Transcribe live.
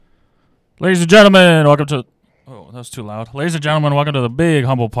Ladies and gentlemen, welcome to... Oh, that was too loud. Ladies and gentlemen, welcome to the Big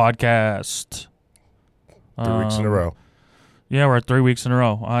Humble Podcast. 3 weeks in a row. Yeah, we're at 3 weeks in a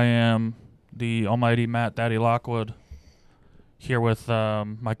row. I am the almighty Matt Daddy Lockwood, here with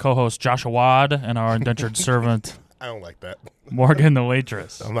my co-host Joshua Wad and our indentured servant, I don't like that. Morgan the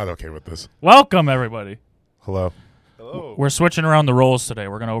waitress. I'm not okay with this. Welcome, everybody. Hello. Hello. We're switching around the roles today.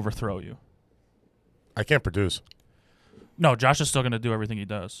 We're going to overthrow you. I can't produce. No, Josh is still going to do everything he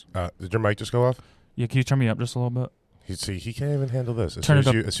does. Did your mic just go off? Yeah, can you turn me up just a little bit? He can't even handle this. Turn it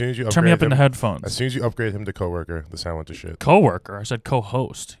up. As soon as you Turn me up in the As headphones. soon as you upgrade him to coworker, the sound went to shit. Co-worker. I said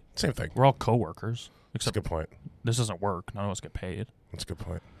co-host. Same thing. We're all co-workers. That's a Except good point. this doesn't work. None of us get paid. That's a good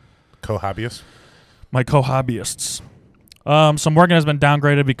point. Co-hobbyist? My co-hobbyists. So Morgan has been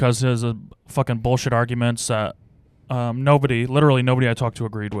downgraded because his fucking bullshit arguments that literally nobody I talked to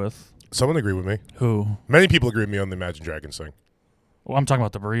agreed with. Someone agreed with me. Who? Many people agree with me on the Imagine Dragons thing. Well, I'm talking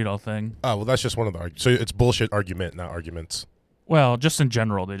about the burrito thing. Oh, well, that's just one of the arguments. So it's bullshit argument, not arguments. Well, just in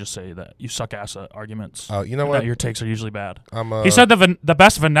general, they just say that you suck ass at arguments. You know and what? that your takes are usually bad. I'm, He said the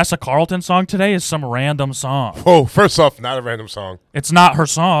best Vanessa Carlton song today is some random song. Oh, first off, not a random song. It's not her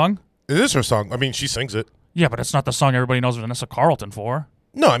song. It is her song. I mean, she sings it. Yeah, but it's not the song everybody knows Vanessa Carlton for.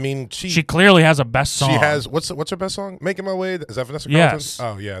 No, I mean, She clearly has a best song. She has what's her best song? Making My Way. Is that Vanessa Carlton? Yes.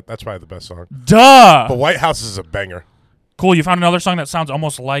 Oh yeah, that's probably the best song. Duh. But White House is a banger. Cool. You found another song that sounds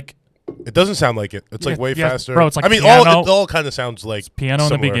almost like It doesn't sound like it. It's like way yeah, faster. bro, it's like I mean, piano. it all kind of sounds like piano in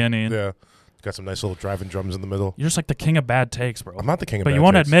the similar. beginning. Yeah, got some nice little driving drums in the middle. You're just like the king of bad takes, bro. I'm not the king of but bad you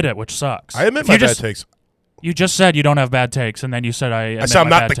won't takes. admit it, which sucks. I admit If my you bad just, takes. You just said you don't have bad takes, and then you said I said I'm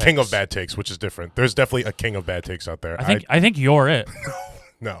my not the bad king of takes. bad takes, which is different. There's definitely a king of bad takes out there. I think you're it.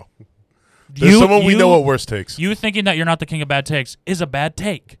 No. There's someone we know what worse takes. You thinking that you're not the king of bad takes is a bad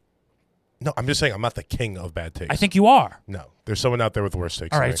take. No, I'm just saying I'm not the king of bad takes. I think you are. No, there's someone out there with worse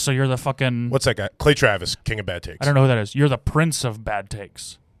takes. All than right, me. so you're the fucking. What's that guy? Clay Travis, king of bad takes. I don't know who that is. You're the prince of bad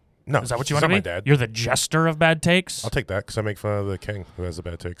takes. No, Is that what you he's want to not be? my dad. You're the jester of bad takes. I'll take that because I make fun of the king who has the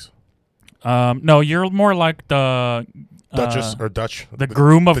bad takes. No, you're more like the Duchess or Dutch. the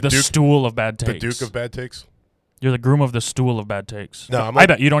groom of the Duke, stool of bad takes. The Duke of bad takes. You're the groom of the stool of bad takes. No, I'm I like-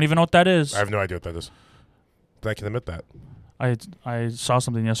 bet you don't even know what that is. I have no idea what that is. But I can admit that. I saw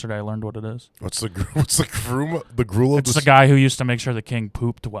something yesterday. I learned what it is. What's the groom? The gruel of It's the guy who used to make sure the king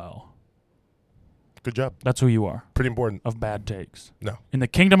pooped well. Good job. That's who you are, Pretty important. of bad takes. No, In the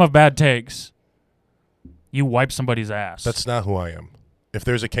kingdom of bad takes, you wipe somebody's ass. that's not who I am. If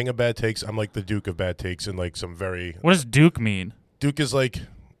there's a king of bad takes, I'm like the Duke of bad takes in like some very. What does Duke mean? Duke is like,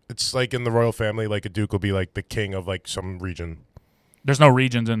 it's like in the royal family, like a duke will be like the king of like some region. There's no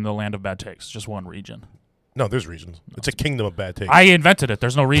regions in the land of bad takes. Just one region. No, there's regions. It's a kingdom of bad takes. I invented it.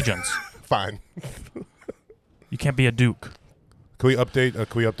 There's no regions. Fine. You can't be a duke. Can we update?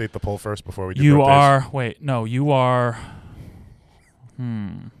 Can we update the poll first before we do? You birthdays? are. Wait, no, you are.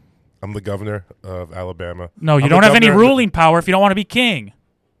 I'm the governor of Alabama. No, you I'm don't the have any governor of the- ruling power if you don't want to be king.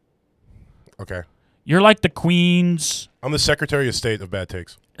 Okay. You're like the queen's. I'm the Secretary of State of bad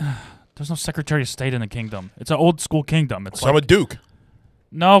takes. There's no Secretary of State in the kingdom. It's an old school kingdom. It's So I'm a duke.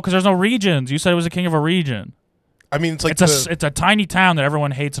 no, because there's no regions. You said it was a king of a region. I mean, it's like It's a tiny town that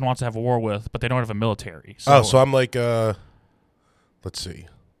everyone hates and wants to have a war with, but they don't have a military. So, so I'm like let's see.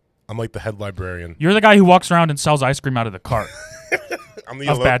 I'm like the head librarian. you're the guy who walks around and sells ice cream out of the cart. I'm the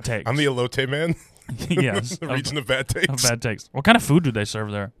Of bad takes. I'm the elote man. Yes, The of, region of bad takes. of bad takes. What kind of food do they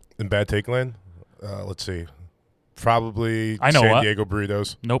serve there? In bad take land? Let's see. Probably I know San what. Diego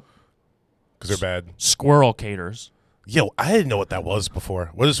burritos Nope. because they're bad. Squirrel caters. Yo, I didn't know what that was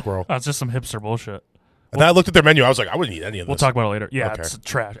before. What is squirrel? Oh, it's just some hipster bullshit. And then I looked at their menu. I was like, I wouldn't eat any of this. We'll talk about it later. Yeah, Okay. it's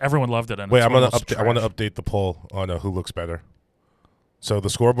trash. Everyone loved it. And Wait, it's I'm one gonna of those update. I want to trash. update the poll on who looks better. So the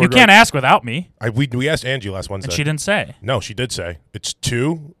scoreboard. You can't ask without me, we asked Angie last Wednesday. and she didn't say. No, she did say it's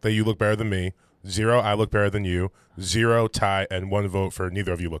 2 that you look better than me, 0 I look better than you, 0 tie, and 1 vote for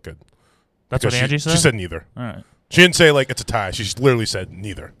neither of you look good. That's Because what Angie said. She said neither. All right. She didn't say like it's a tie. She just literally said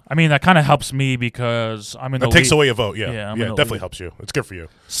neither. I mean, that kind of helps me because I'm in the That takes lead. away a vote. Yeah, Yeah, I'm yeah, in it the definitely lead. helps you. It's good for you.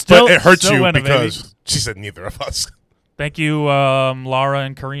 Still, But it hurts still you win it, baby. because she said neither of us. Thank you, Laura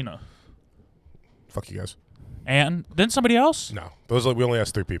and Karina. Fuck you guys. And then somebody else? No, we only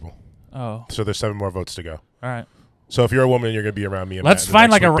asked 3 people, Oh, so there's 7 more votes to go. all right. So if you're a woman and you're gonna be around me, and Let's Matt in the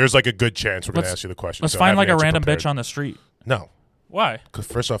find next like a week, ra- there's like a good chance we're gonna let's- ask you the question. Let's so find have like an a answer random prepared. bitch on the street. No, Why? because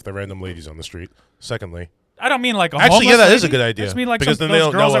first off, they're random ladies on the street. Secondly, I don't mean like a actually, yeah, homeless that is a lady. good I idea. just mean like because some, then they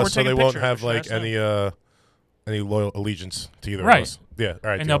those don't girls know that were us, so they taking won't pictures. have Should like I say? any loyal allegiance to either Right. of us. Yeah, all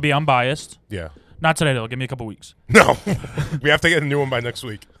right. And deal. they'll be unbiased. Yeah. Not today, though. Give me a couple weeks. No, we have to get a new one by next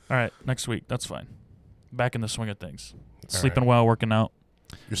week. All right, next week. That's fine. Back in the swing of things. All Sleeping well, working out.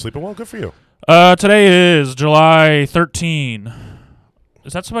 You're sleeping well? Good for you. Today is July 13.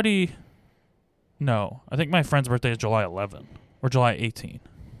 Is that somebody? No. I think my friend's birthday is July 11 or July 18.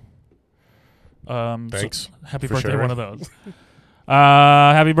 Thanks. So happy for birthday, sharing. one of those.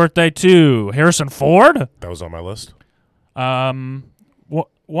 Happy birthday to Harrison Ford. That was on my list.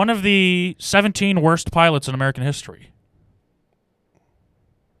 One of the 17 worst pilots in American history.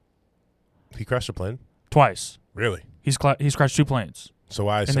 He crashed a plane? Twice. Really? He's crashed 2 planes, So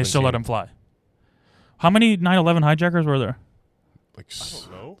why? and they still let him fly. How many 9/11 hijackers were there? Like, I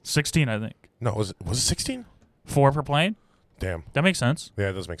don't know. 16, I think. no, was it 16? 4 per plane? Damn. That makes sense. Yeah,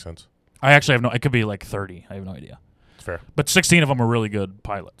 it does make sense. I actually have no. It could be like 30. I have no idea. It's fair. But 16 of them were really good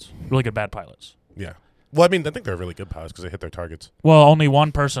pilots. Really good bad pilots. Yeah. Well, I mean, I think they're really good pilots because they hit their targets. Well, only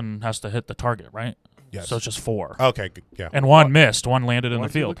one person has to hit the target, right? Yes. So it's just 4. Okay. Yeah. And one missed. One landed in Why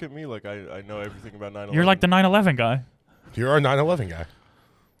the do you field. look at me like I know everything about 9/11? You're like the 9/11 guy. You're our 9/11 guy.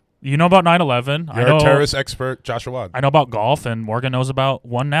 You know about 9/11. I You're know. our terrorist expert, Joshua Wad. I know about golf, and Morgan knows about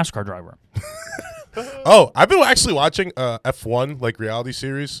one NASCAR driver. Oh, I've been actually watching F1 like reality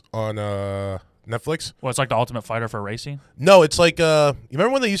series on Netflix. Well, it's like the Ultimate Fighter for racing. No, it's like you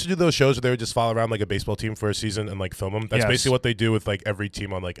remember when they used to do those shows where they would just follow around like a baseball team for a season and like film them? That's Yes. basically what they do with like every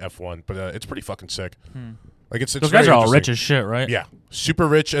team on like F1. But it's pretty fucking sick. Like it's Those guys very are all rich interesting. as shit, right? Yeah, super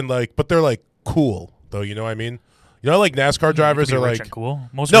rich and like, but they're like cool though. You know what I mean? You know, like NASCAR drivers You are can be rich like and cool.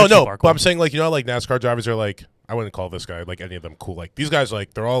 Most no, rich people no. are But cool. I'm saying like you know, like NASCAR drivers are like I wouldn't call this guy like any of them cool. Like these guys,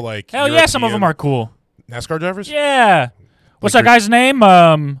 like they're all like Hell yeah, some of them European are cool. NASCAR drivers. Yeah. What's Like that guy's name?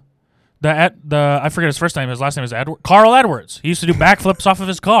 The I forget his first name. His last name is Carl Edwards. He used to do backflips off of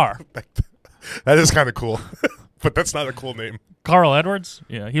his car. That is kind of cool, but that's not a cool name. Carl Edwards.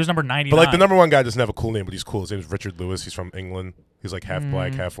 Yeah, he was number 99. But like the number one guy doesn't have a cool name, but he's cool. His name is Richard Lewis. He's from England. He's like half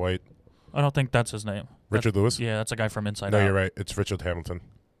black, half white. I don't think that's his name. Richard Lewis? Yeah, that's a guy from Inside No, Out. you're right. It's Richard Hamilton.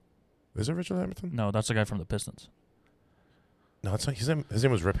 Is it Richard Hamilton? No, that's the guy from the Pistons. No, it's not. His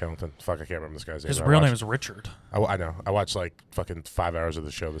name was Rip Hamilton. Fuck, I can't remember this guy's name. His I real name watched- is Richard. I know. I watched like fucking 5 hours of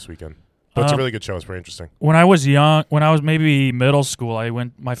the show this weekend. But it's a really good show. It's pretty interesting. When I was young, when I was maybe middle school,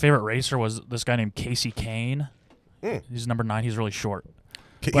 my favorite racer was this guy named Casey Kane. He's number 9. He's really short.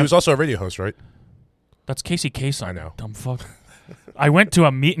 He was also a radio host, right? That's Casey Kasem. I know. Dumb fuck. I went to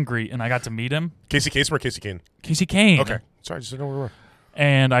a meet and greet and I got to meet him. Casey Kasem or Casey Kane? Casey Kane. Okay. Sorry, I just didn't know where we were.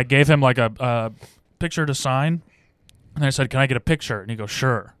 And I gave him like a picture to sign. And I said, "Can I get a picture?" And he goes,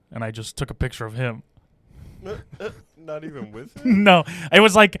 "Sure." And I just took a picture of him. Not even with him? No, it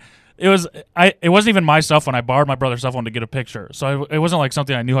was like it wasn't even my cell phone. I borrowed my brother's cell phone to get a picture, so it wasn't like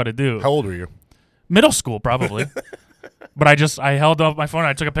something I knew how to do. How old were you? Middle school probably. But I held up my phone and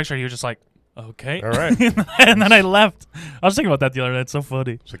I took a picture. And he was just like, "Okay." All right. And then I left. I was thinking about that the other day. It's so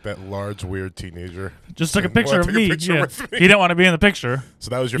funny. It's like that large, weird teenager. Just took a Wanna picture of take a me. picture Yeah. with me? He didn't want to be in the picture. So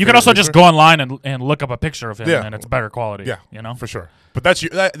that was your You could favorite also just picture? go online and look up a picture of him, Yeah. and it's better quality. Yeah, you know. for sure. But that's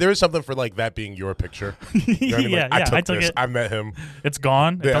there is something for like that being your picture. You know what I mean? Yeah, Like, yeah, I took this. it. I met him. It's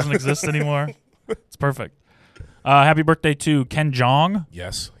gone. It Yeah. doesn't exist anymore. It's perfect. Happy birthday to Ken Jeong,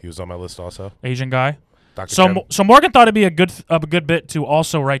 Yes, he was on my list also. Asian guy. Dr. So, Ken. so Morgan thought it'd be a good bit to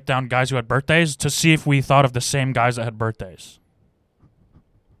also write down guys who had birthdays to see if we thought of the same guys that had birthdays.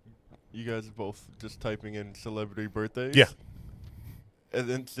 You guys are both just typing in celebrity birthdays? Yeah. And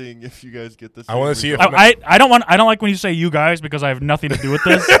then seeing if you guys get this. I wanna see if- I don't like when you say you guys because I have nothing to do with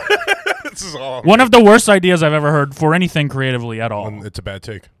this. This is all. One of the worst ideas I've ever heard for anything creatively at all. It's a bad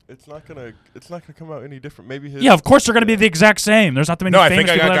take. It's not gonna come out any different. Maybe his. Yeah, of course they're going to be the exact same. There's not that many No, I famous think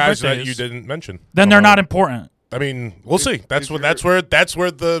I people got that have guys that birthdays. you didn't mention. Then they're not important. I mean, we'll see. That's if where you're- that's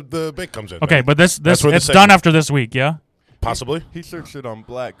where the bit comes in. Okay, man. but this That's where the it's segment- done after this week, yeah? Possibly. He searched it on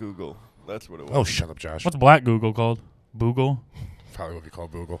Black Google. That's what it was. Oh, shut up, Josh. What's Black Google called? Boogle? Probably what we call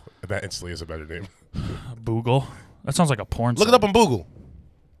Boogle. That instantly is a better name. Boogle? That sounds like a porn Look site. it up on Boogle.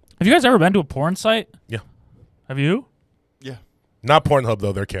 Have you guys ever been to a porn site? Yeah. Have you? Yeah. Not Pornhub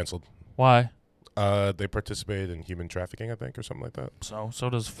though. They're canceled. Why? They participated in human trafficking, I think, or something like that. So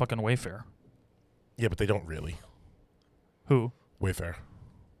does fucking Wayfair. Yeah, but they don't really. Who? Wayfair.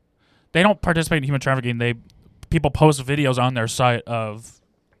 They don't participate in human trafficking. People post videos on their site of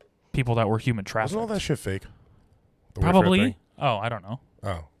people that were human trafficked. Wasn't all that shit fake? The Wayfair Probably. thing? Oh, I don't know.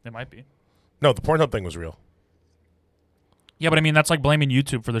 Oh. It might be. No, the Pornhub thing was real. Yeah, but I mean that's like blaming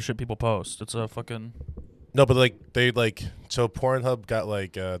YouTube for the shit people post. It's a fucking No, but so Pornhub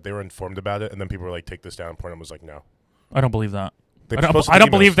got they were informed about it, and then people were like, "Take this down." Pornhub was like, "No." I don't believe that. They I don't posted the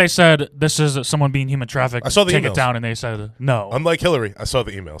believe emails. they said this is someone being human trafficked. I saw the Take emails. it down, and they said no. Unlike Hillary, I saw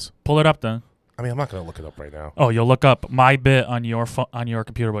the emails. Pull it up then. I mean, I'm not gonna look it up right now. Oh, you'll look up my bit on your on your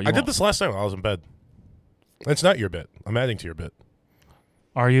computer, but you I won't. did this last night while I was in bed. It's not your bit. I'm adding to your bit.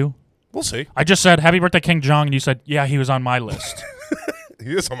 Are you? We'll see. I just said happy birthday, King Jong, and you said yeah, he was on my list.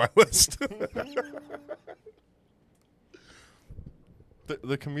 He is on my list.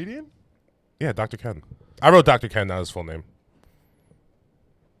 The comedian? Yeah, Dr. Ken. I wrote Dr. Ken, not his full name.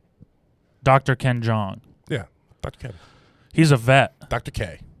 Dr. Ken Jong. Yeah, Dr. Ken. He's a vet. Dr.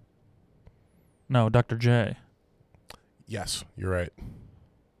 K. No, Dr. J. Yes, you're right.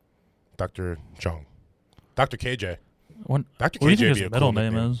 Dr. Jong. Dr. KJ. What Dr. do you KJ think be his a middle cool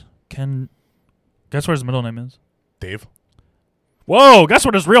name nickname. is? Ken. Guess what his middle name is? Dave. Whoa! Guess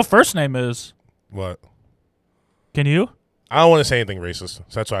what his real first name is? What? Can you I don't want to say anything racist, so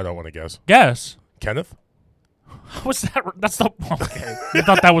that's why I don't want to guess. guess? Kenneth? What's that? That's the okay. You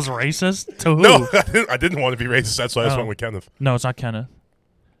thought that was racist? To who? No, I didn't want to be racist. That's why I just Oh. went with Kenneth. No, it's not Kenneth.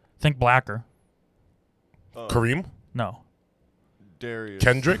 Think blacker. Kareem? No, Darius.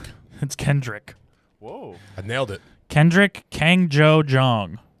 Kendrick? it's Kendrick. Whoa. I nailed it. Kendrick Kang Jo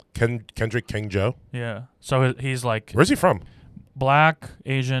Jong. Kendrick King Joe? Yeah. So he's like Where's he from? black,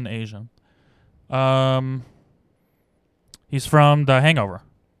 Asian. He's from The Hangover.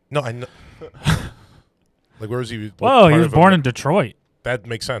 No, I know. Like, where is he? Like, Whoa, he part was of born a- in Detroit. That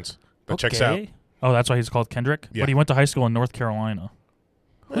makes sense. That checks out. Okay. Oh, that's why he's called Kendrick? Yeah. But he went to high school in North Carolina.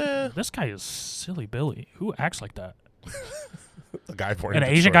 Eh, This guy is silly Billy. Who acts like that? a guy born An in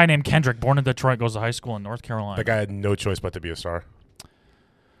Asian Detroit. guy named Kendrick, born in Detroit, goes to high school in North Carolina. That guy had no choice but to be a star.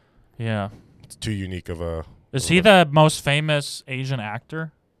 Yeah. It's too unique of a. Is he the most famous Asian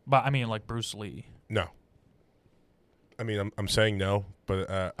actor? But I mean, like Bruce Lee. No. I mean, I'm saying no, but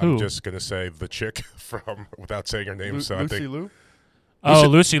Who? I'm just gonna say the chick from without saying her name. So I Lucy think Liu? Oh,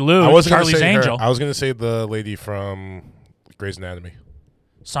 Lucy Liu. I wasn't Charlie's gonna say Angel. Her. I was gonna say the lady from Grey's Anatomy.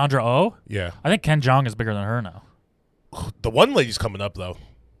 Sandra Oh. Yeah, I think Ken Jeong is bigger than her now. the one lady's coming up though.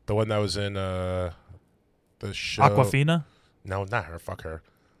 The one that was in the show. Aquafina. No, not her. Fuck her.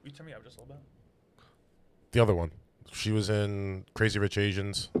 You turn me up just a little bit. The other one. She was in Crazy Rich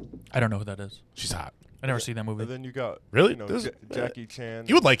Asians. I don't know who that is. She's hot. I never see that And movie. then you got Really? you know, This- Jackie Chan.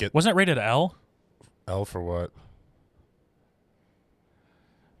 You would like it. Wasn't it rated L? L for what?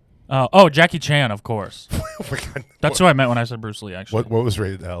 Oh, Jackie Chan, of course. Oh my God. That's who I meant when I said Bruce Lee. Actually, What was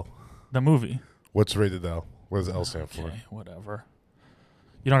rated L? the movie. What's rated L? What does L stand for? Okay, whatever.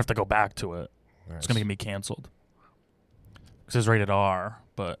 You don't have to go back to it. Nice. It's gonna get me canceled. Because it's rated R,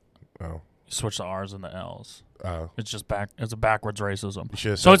 but Oh. you switch the R's and the L's. Oh. It's just back. It's a backwards racism. You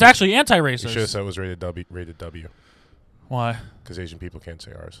should've So said it's this- actually You should have anti-racist. said it was rated W. Rated W. Why? Because Asian people can't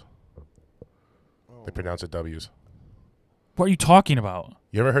say R's. Oh. They pronounce it W's. What are you talking about?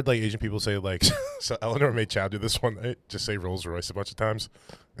 You ever heard like Asian people say like? So Eleanor made Chow do this one night. Just say Rolls Royce a bunch of times.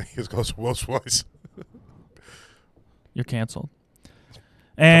 He just goes Rolls Royce. You're canceled. get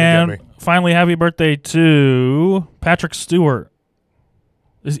And me. finally, happy birthday to Patrick Stewart.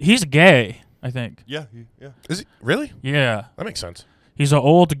 He's gay, I think. Yeah, yeah. Is he really? Yeah. That makes sense. He's an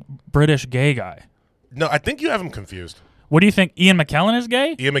old British gay guy. No, I think you have him confused. What do you think? Ian McKellen is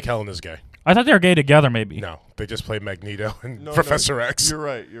gay? Ian McKellen is gay. I thought they were gay together, maybe. No, they just play Magneto and No, Professor no, X. You're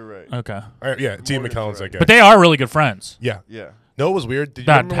right. You're right. Okay. Yeah, it's Ian Morgan's McKellen's right. that guy. But they are really good friends yeah. Yeah. No, it was weird. Did you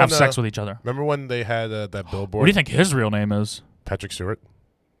that remember have when, sex with each other. Remember when they had that billboard? What do you think his real name is? Patrick Stewart.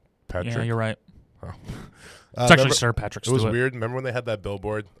 Patrick. Yeah, you're right. It's Remember- actually Sir Patrick It Stewart. was weird. Remember when they had that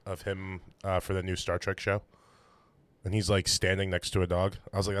billboard of him for the new Star Trek show? And he's like standing next to a dog.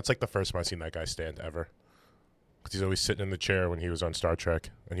 I was like, that's like the first time I've seen that guy stand ever. Because he's always sitting in the chair when he was on Star Trek,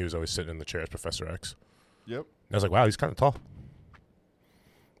 and he was always sitting in the chair as Professor X. Yep. And I was like, wow, he's kind of tall.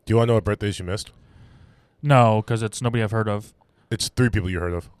 Do you want to know what birthdays you missed? No, because it's nobody I've heard of. It's 3 people you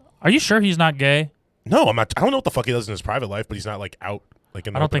heard of. Are you sure he's not gay? No, I'm not. I don't know what the fuck he does in his private life, but he's not like out. Like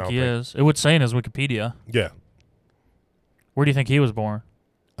in the I don't open, think he is. It would say in his Wikipedia. Yeah. Where do you think he was born?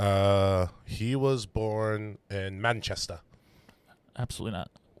 He was born in Manchester. Absolutely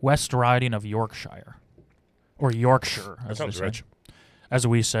not. West Riding of Yorkshire. Or Yorkshire, That as we sounds say. rich. As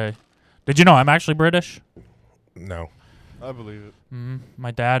we say. Did you know I'm actually British? No. I believe it. My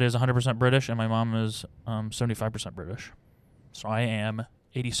dad is 100% British, and my mom is 75% British. So I am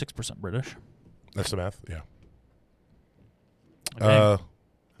 86% British. That's the math. Yeah. Okay.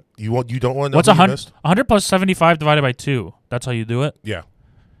 You don't want to know What's who you 100? missed? 100 plus 75 divided by 2. That's how you do it? Yeah.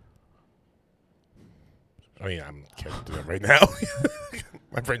 I mean, I can't do that right now.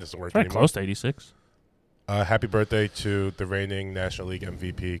 My brain doesn't work Very anymore. close to 86. Happy birthday to the reigning National League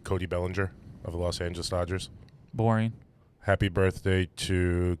MVP, Cody Bellinger of the Los Angeles Dodgers. Boring. Happy birthday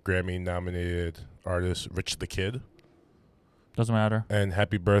to Grammy-nominated artist Rich the Kid. Doesn't matter. And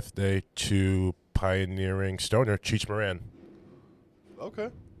happy birthday to pioneering stoner Cheech Moran. Okay.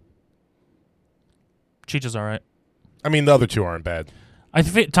 Cheech is all right. I mean, the other two aren't bad. I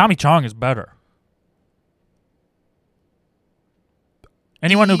think Tommy Chong is better.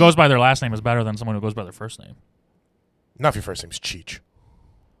 Anyone who goes by their last name is better than someone who goes by their first name. Not if your first name's Cheech.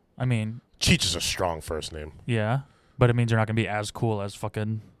 I mean, Cheech is a strong first name. yeah, but it means you're not gonna be as cool as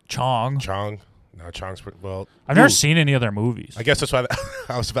fucking Chong. Chong. No, Chong's well. I've never seen any of their movies. I guess that's why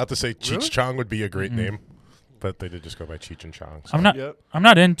I was about to say Cheech Really? Chong would be a great Mm-mm. name, but they did just go by Cheech and Chong. So. I'm not. Yep. I'm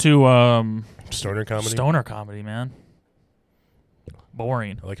not into Stoner comedy. stoner comedy, man.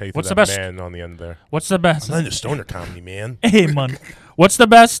 Boring. I like how you What's put the that best- man on the end there. What's the best? I'm not into stoner comedy, man. Hey, man. What's the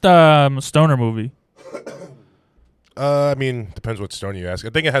best stoner movie? I mean, depends what stoner you ask. I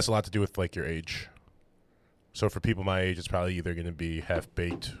think it has a lot to do with like your age. So for people my age, it's probably either going to be Half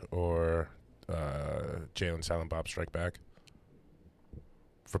Baked or Jay and Silent Bob Strike Back.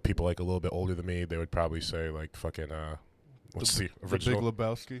 For people like a little bit older than me, they would probably say like fucking what's the original? The Big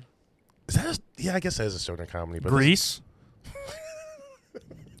Lebowski. Is that yeah? I guess that is a stoner comedy. But Grease.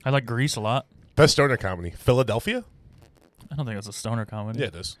 I like Grease a lot. best stoner comedy, Philadelphia. I don't think it's a stoner comedy. Yeah,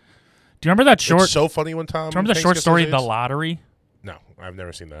 it is. Do you remember that short? It's so funny when Tom. do you remember the Hanks short gets story, his The AIDS? Lottery? No, I've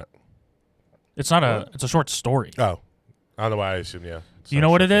never seen that. It's not a. It's a short story. Oh, I don't know why I assume. Yeah. Do you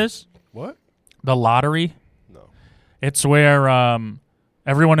know what it is? What? The Lottery. No. It's where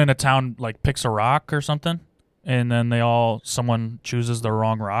everyone in a town like picks a rock or something, and then someone chooses the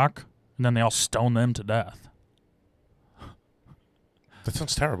wrong rock, and then they all stone them to death. That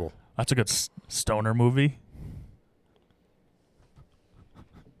sounds terrible. That's a good stoner movie.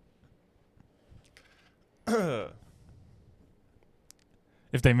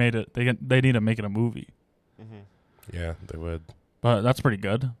 If they made it, they need to make it a movie. Mm-hmm. Yeah, they would. But that's pretty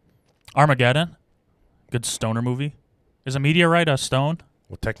good. Armageddon, good stoner movie. Is a meteorite a stone?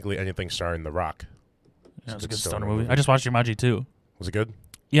 Well, technically, anything starring The Rock. Yeah, it's a good good stoner stoner movie. movie. I just watched Jumanji 2. Was it good?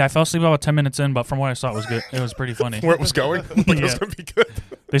 Yeah, I fell asleep about 10 minutes in, but from what I saw, it was good. It was pretty funny. Where it was going? Like it was Yeah. going to be good.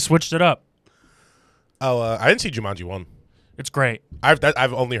 They switched it up. Oh, I didn't see Jumanji 1. It's great.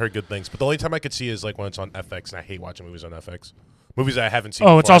 I've only heard good things, but the only time I could see is like when it's on FX, and I hate watching movies on FX. Movies that I haven't seen.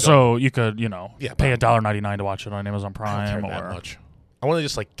 Oh, it's before, I don't- also you could Yeah, pay but- $1.99 to watch it on Amazon I don't Prime care that or much. I want to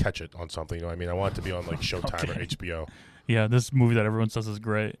just like catch it on something. You know what I mean? I want it to be on like Showtime or Okay. HBO. yeah, this movie that everyone says is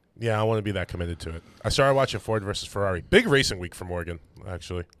great. Yeah, I want to be that committed to it. I started watching Ford versus Ferrari. Big racing week for Morgan,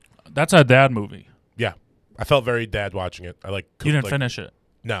 actually. That's a dad movie. Yeah, I felt very dad watching it. I like. You didn't like, finish it.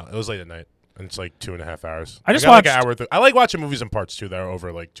 No, it was late at night, and it's like 2.5 hours. I just got, like, an watched- hour. I like watching movies in parts too that are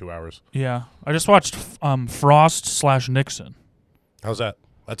over like 2 hours. Yeah, I just watched Frost/Nixon. How's that?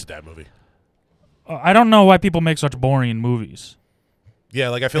 That's a dad movie. I don't know why people make such boring movies. Yeah,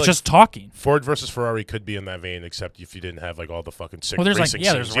 like I feel It's like just talking. Ford versus Ferrari could be in that vein, except if you didn't have like all the fucking sick Well, there's racing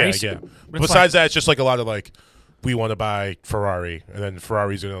like there's scenes. racing. Yeah. But it's Besides that, it's just like a lot of like, we want to buy Ferrari, and then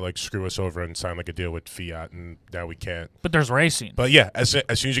Ferrari's gonna like screw us over and sign like a deal with Fiat, and now we can't. but there's racing. But yeah, as soon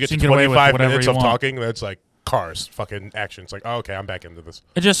as you get So to you can get away with 25 whatever minutes you of want. talking, that's like cars, fucking action. It's like, oh, okay, I'm back into this.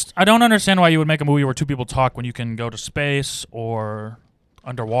 I don't understand why you would make a movie where two people talk when you can go to space or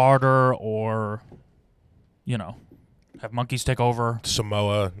underwater or, have monkeys take over.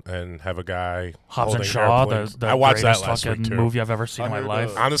 Samoa and have a guy Hobbs and holding Shaw, airplanes. the I watched that greatest last week fucking too. movie I've ever seen in I my heard,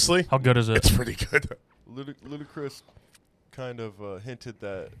 life. Honestly, How good is it? it's pretty good. Ludacris kind of hinted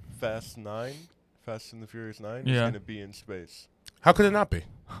that Fast and the Furious 9, is Yeah. going to be in space. How could it not be?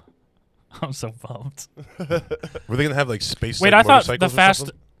 I'm so pumped. Were they gonna have like space? Wait, like, I thought the motorcycles or Fast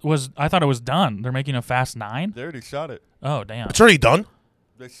something? I thought it was done. They're making a Fast 9? They already shot it. Oh, damn. It's already done.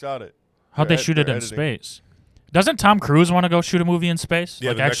 They shot it. How'd they they're shoot it in editing. space? Doesn't Tom Cruise want to go shoot a movie in space? Yeah,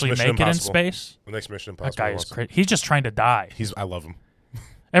 like the next actually Mission make it in Impossible. space? The next Mission That Impossible. guy is also. crazy. He's just trying to die. I love him.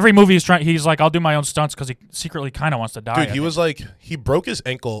 Every movie he's like, I'll do my own stunts because he secretly kind of wants to die. Dude, I he think. was like, he broke his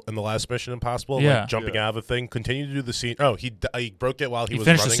ankle in the last Mission Impossible, Yeah. like jumping Yeah. out of a thing. Continued to do the scene. Oh, he broke it while he was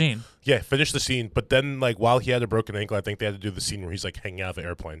finished running. the scene. Yeah, finished the scene. But then, like, while he had a broken ankle, I think they had to do the scene where he's like hanging out of the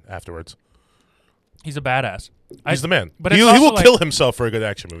airplane afterwards. He's a badass. He's the man. but he it's will also like- kill himself for a good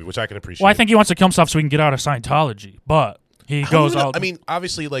action movie, which I can appreciate. Well, I think he wants to kill himself so he can get out of Scientology. But he goes out. I mean,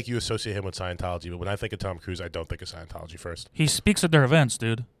 obviously, like you associate him with Scientology, but when I think of Tom Cruise, I don't think of Scientology first. he speaks at their events,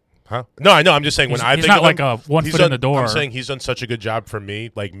 dude. Huh? No, I know. I'm just saying He's, when I he's think not of like him, a one he's foot done, in the door. I'm saying he's done such a good job for me,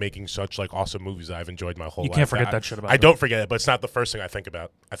 like making such like awesome movies that I've enjoyed my whole You life. can't forget that shit about I him. don't forget it, but it's not the first thing I think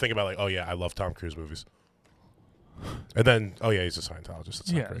about. I think about like, oh yeah, I love Tom Cruise movies, and then oh yeah, he's a Scientologist.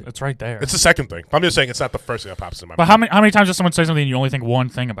 That's not Yeah, great. it's right there. It's the second thing. I'm just saying it's not the first thing that pops in my But mind. how many times does someone say something and you only think one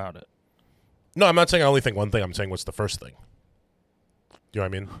thing about it? No, I'm not saying I only think one thing. I'm saying what's the first thing. You know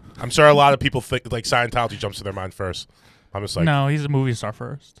what I mean? I'm sure a lot of people think like Scientology jumps to their mind first. I'm just like, No, he's a movie star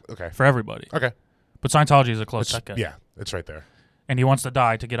first okay, for everybody. okay, But Scientology is a close It's- second. yeah, it's right there. And he wants to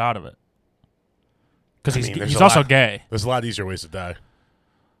die to get out of it. Because I mean, there's he's a also lot- gay. There's a lot easier ways to die.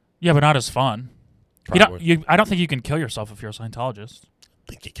 Yeah, but not as fun. You don't, Probably. I don't think you can kill yourself if you're a Scientologist.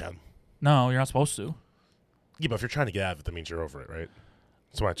 Think you can. No, you're not supposed to. Yeah, but if you're trying to get out of it, that means you're over it, right?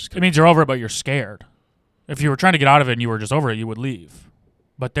 So I just It means you're over it, but you're scared. If you were trying to get out of it and you were just over it, you would leave.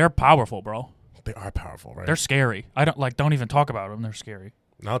 But they're powerful, bro. they are powerful, right? They're scary. Don't even talk about them. They're scary.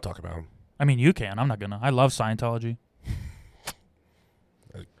 Now I'll talk about them. I mean, you can. I'm not gonna. I love Scientology.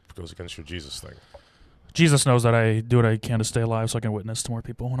 It goes against your Jesus thing. Jesus knows that I do what I can to stay alive so I can witness to more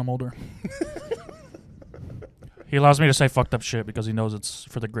people when I'm older. He allows me to say fucked up shit because he knows it's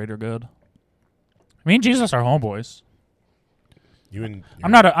for the greater good. Me and Jesus are homeboys.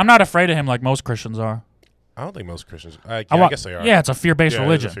 I'm not afraid of him like most Christians are. I don't think most Christians. I guess they are. Yeah, it's a fear-based Yeah,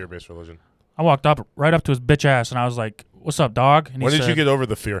 religion. It is a fear-based religion. I walked right up to his bitch ass and I was like, "What's up, dog?" And When he did said, you get over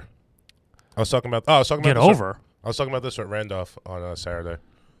the fear? I was talking about. get this over? I was talking about this at Randolph on Saturday.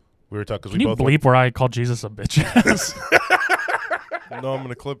 We were talking because Can we you both bleep where I called Jesus a bitch ass? No, I'm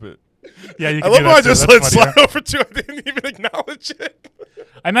gonna clip it. Yeah, you I can love do how I that too. just That's let funnier. slide over to. I didn't even acknowledge it.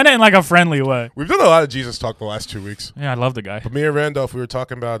 I meant it in like a friendly way. We've done a lot of Jesus talk the last 2 weeks. Yeah, I love the guy. But me and Randolph, we were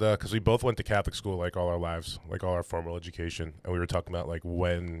talking about because we both went to Catholic school like all our lives, like all our formal education, and we were talking about like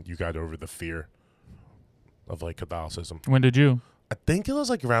when you got over the fear of like Catholicism. When did you? I think it was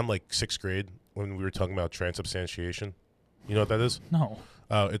like around like 6th grade when we were talking about transubstantiation. You know what that is? No.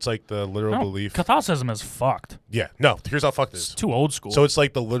 It's like the literal belief. Catholicism is fucked. Yeah, no. Here's how fucked it It's is. too old school. So it's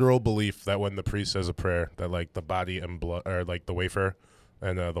like the literal belief that when the priest says a prayer, that like the body and blood, or like the wafer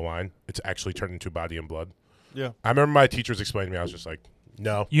and the wine, it's actually turned into body and blood. Yeah. I remember my teachers explaining to me. I was just like,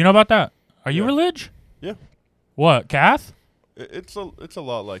 no. you know about that? Are you Yeah. religious? Yeah. What? Cath? It's a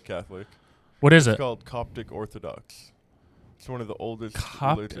lot like Catholic. What is It's it? called Coptic Orthodox. It's one of the oldest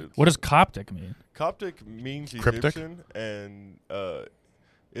Coptic. religions. What does Coptic mean? Coptic means Cryptic? Egyptian, and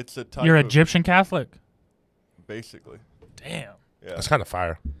it's a type You're of Egyptian Catholic? basically. Damn. Yeah. That's kind of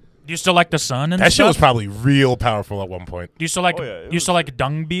fire. Do you still like the sun and That shit stuff? was probably real powerful at one point. Do you still like Oh, yeah, it you still was- like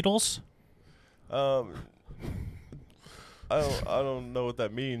dung beetles? I don't know what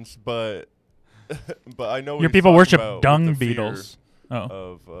that means, but but I know what Your he's people talking worship about with dung the fear beetles.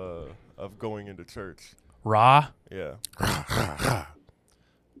 Oh. of going into church. Ra? Yeah.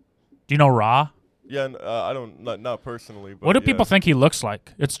 Do you know Ra? Yeah, I don't not personally, but What do yeah. people think he looks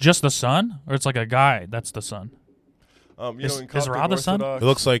like? It's just the sun, or it's like a guy that's the sun? You Is- know, in is Coptic Ra the sun? Orthodox, It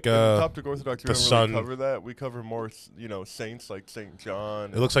looks like in Coptic Orthodox, we the don't sun- really cover that. We cover more, saints like Saint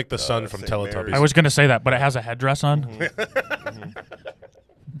John. It looks like the sun from Saint Teletubbies. Mary. I was gonna say that, but it has a headdress on. Mhm.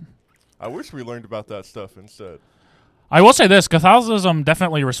 I wish we learned about that stuff instead. I will say this: Catholicism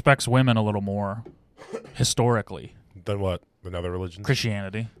definitely respects women a little more historically. Then what? Another religion?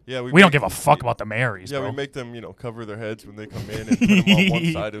 Christianity. Yeah, We don't give a fuck about the Marys, Yeah, bro. we make them, cover their heads when they come in and put them on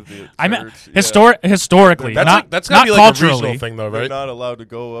one side of the church. I mean, Yeah. historically, That's not that's gotta not be like a culturally. regional thing, though, They're right? not allowed to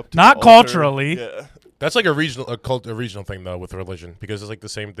go up to Not the altar. culturally. Yeah. That's like a regional thing though with religion, because it's like the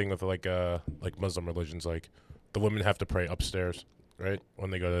same thing with like Muslim religions. Like the women have to pray upstairs, right,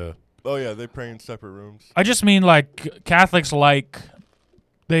 when they go to. Oh yeah, they pray in separate rooms. I just mean like Catholics,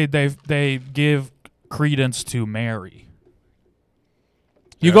 they give credence to Mary.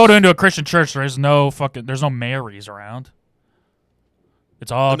 You Yes. go into a Christian church, there's no Marys around.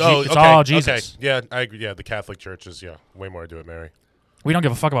 It's all okay, all Jesus. Okay. Yeah, I agree. Yeah, the Catholic Church is way more to do with Mary. We don't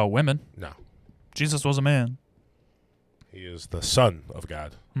give a fuck about women. No, Jesus was a man, he is the Son of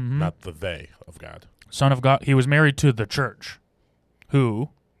God, Mhm. not the they of God. Son of God. He was married to the church, who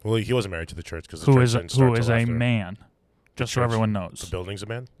Well, he wasn't married to the church because the who church is didn't start till a after. man. Just so church- everyone The knows. building's a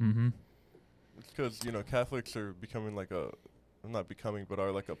man. Mm-hmm. It's because Catholics are becoming not becoming, but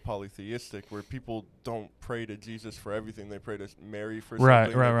are like a polytheistic, where people don't pray to Jesus for everything. They pray to Mary for Right,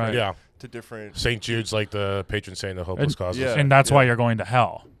 something. right, They right. pray Yeah, To different. St. Jude's like the patron saint of hopeless And- causes. Yeah. And that's why you're going to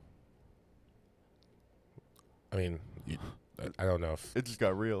hell. I mean, I don't know if. It just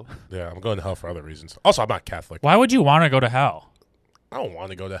got real. Yeah, I'm going to hell for other reasons. Also, I'm not Catholic. Why would you want to go to hell? I don't want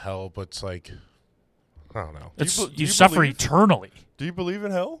to go to hell, but it's like, I don't know. Do you It's, be- do you you suffer believe- eternally. Do you believe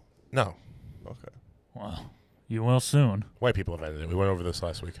in hell? No, Okay. Well, you will soon. white people have ended it. We went over this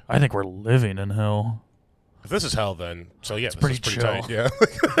last week. I think we're living in hell. If this is hell, then it's pretty is pretty chill. tight. Yeah,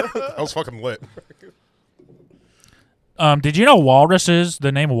 I was fucking lit. Did you know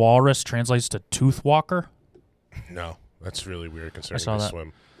the name walrus translates to tooth walker? No, that's really weird considering saw they that.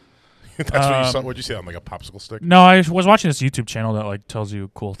 swim. That's what you saw. Um, What'd you say on like a popsicle stick? No, I was watching this YouTube channel that like tells you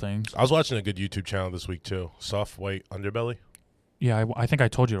cool things. I was watching a good YouTube channel this week too. Soft white underbelly. Yeah, I think I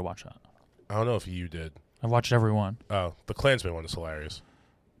told you to watch that. I don't know if you did. I watched every one. Oh, the Klansman one is hilarious.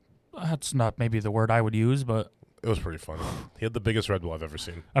 That's not maybe the word I would use, but It was pretty funny. He had the biggest Red Bull I've ever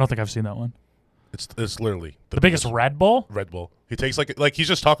seen. I don't think I've seen that one. It's literally The biggest Red Bull? Red Bull. He takes like he's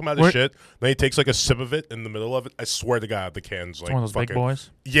just talking about his shit. Then he takes like a sip of it in the middle of it. I swear to God, the can's like It's one of those fucking, big boys.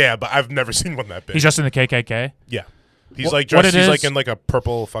 Yeah, but I've never seen one that big. He's just in the KKK. yeah. He's What- like what dressed. it He's is- like in like a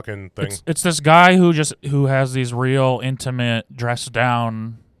purple fucking thing. It's this guy who has these real intimate, dressed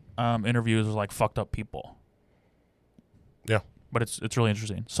down interviews with like fucked up people. Yeah. But it's really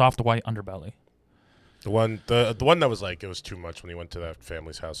interesting. Soft white underbelly. The one that was like it was too much when he went to that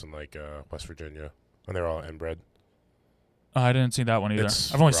family's house in like West Virginia and they were all inbred. I didn't see that one either.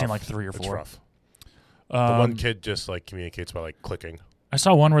 It's I've only rough. seen like 3 or 4. It's rough. The one kid just like communicates by like clicking. I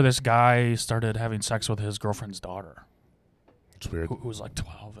saw one where this guy started having sex with his girlfriend's daughter, It's weird. who was like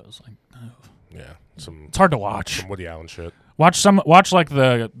 12. It was like, ugh. Yeah, It's hard to watch. some Woody Allen shit. Watch like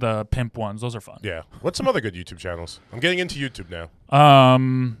the pimp ones. Those are fun. Yeah. What's some other good YouTube channels? I'm getting into YouTube now.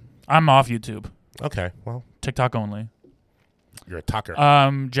 I'm off YouTube. Okay, well, TikTok only. you're a talker.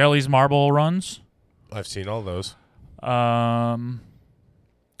 Jelly's Marble Runs. I've seen all those.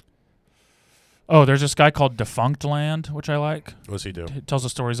 There's this guy called Defunct Land, which I like. What does he do? It tells the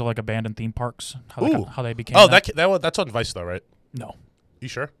stories of like abandoned theme parks, Ooh. how they became. Oh, that's on Vice though, right? No, You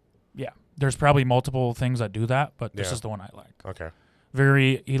sure? yeah. There's probably multiple things that do that, but this Yeah. is the one I like.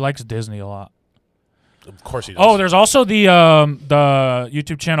 Okay. He likes Disney a lot. Of course he does. Oh, there's also the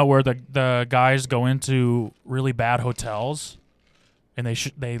YouTube channel where the guys go into really bad hotels, and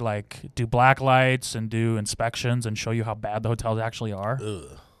they like do black lights and do inspections and show you how bad the hotels actually are.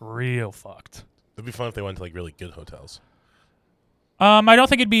 Ugh. Real fucked. It'd be fun if they went to like really good hotels. I don't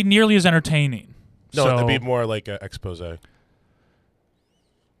think it'd be nearly as entertaining. No, So, it'd be more like an expose. Like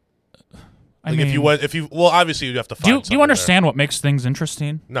I mean, well, obviously you'd have to find. do you something understand what makes things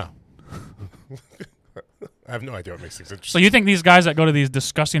interesting? there. No. I have no idea what makes things So interesting. you think these guys that go to these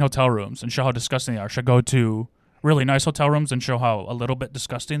disgusting hotel rooms and show how disgusting they are should go to really nice hotel rooms and show how a little bit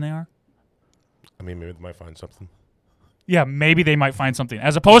disgusting they are? I mean, maybe they might find something. Yeah, maybe they might find something,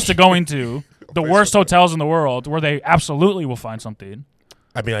 as opposed to going to the worst hotels in the world where they absolutely will find something.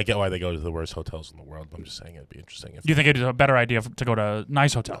 I mean, I get why they go to the worst hotels in the world, but I'm just saying it'd be interesting. If Do you think it's a better idea to go to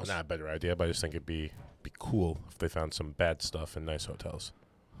nice no, hotels? not a better idea, but I just think it'd be cool if they found some bad stuff in nice hotels.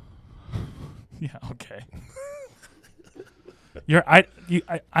 Yeah, okay.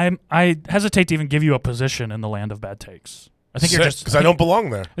 I hesitate to even give you a position in the land of bad takes. I think you're just because I don't belong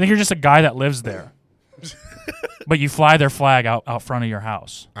there. I think you're just a guy that lives there. But you fly their flag out front of your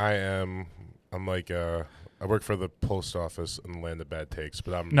house. I'm like I work for the post office in the land of bad takes,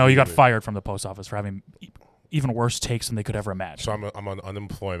 but I'm No, you got really- fired from the post office for having even worse takes than they could ever imagine. So I'm on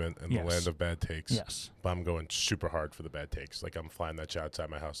unemployment in Yes. the land of bad takes. Yes. But I'm going super hard for the bad takes. Like I'm flying that shit outside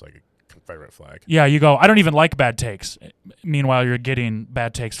my house like a Confederate flag. Yeah, you go, I don't even like bad takes. Meanwhile, you're getting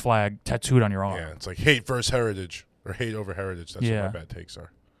bad takes flag tattooed on your arm. Yeah, it's like hate versus heritage or hate over heritage. That's Yeah. what my bad takes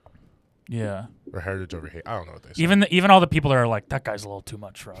are. Yeah. Or heritage over hate. I don't know what they say. Even all the people that are like, that guy's a little too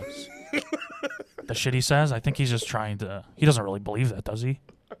much for us. The shit he says, I think he's just trying to. He doesn't really believe that, does he?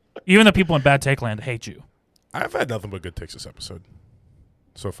 Even the people in bad take land hate you. I've had nothing but good takes this episode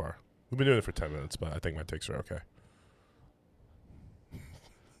so far. We've been doing it for 10 minutes, but I think my takes are okay.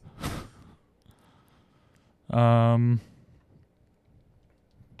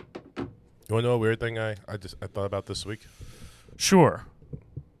 You want to know a weird thing I thought about this week? Sure.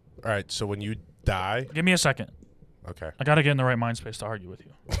 All right, so when you die, Give me a second. okay. I got to get in the right mind space to argue with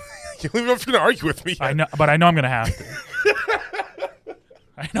you. You don't even know if you're going to argue with me. I know, but I know I'm going to have to.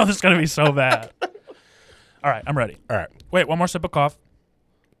 I know this is going to be so bad. All right, I'm ready. All right. Wait, one more sip of cough.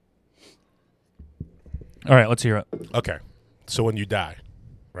 All right, let's hear it. Okay. So when you die,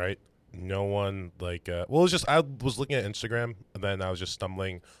 right? No one like well, it was just I was looking at Instagram and then I was just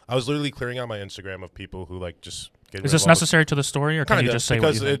stumbling. I was literally clearing out my Instagram of people who like just get Is this necessary to the story, or can Kind you of just say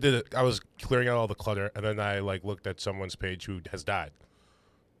what because you think? I was clearing out all the clutter and then I like looked at someone's page who has died,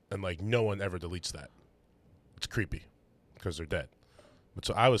 and like no one ever deletes that. It's creepy because they're dead. But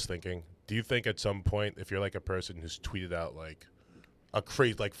so I was thinking, do you think at some point if you're like a person who's tweeted out like a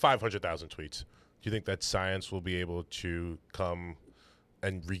crazy like 500,000 tweets, do you think that science will be able to come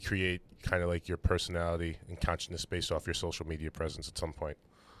and recreate kind of like your personality and consciousness based off your social media presence at some point?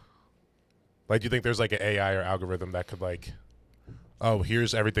 Like, do you think there's like an AI or algorithm that could like, oh,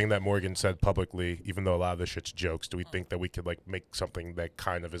 here's everything that Morgan said publicly, even though a lot of this shit's jokes. Do we think that we could like make something that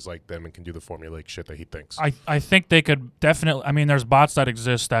kind of is like them and can do the formulaic shit that he thinks? I think they could definitely. I mean, there's bots that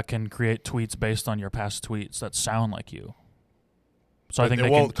exist that can create tweets based on your past tweets that sound like you. So I think they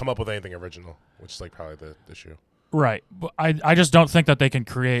they won't can. come up with anything original, which is like probably the issue. Right, but I just don't think that they can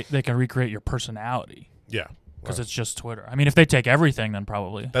recreate your personality. Yeah. because Right. it's just Twitter. I mean, if they take everything, then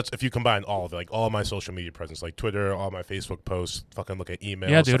probably. That's if you combine all of it, like all my social media presence, like Twitter, all my Facebook posts, fucking look at emails.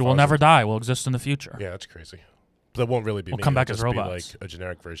 Yeah, dude, stuff I we'll was never like- die. We'll exist in the future. Yeah, that's crazy. That won't really be We'll me. come It'll back as just be, robots. like a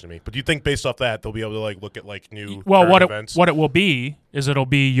generic version of me. But do you think based off that they'll be able to like look at like new Well, current what events? it will be is it'll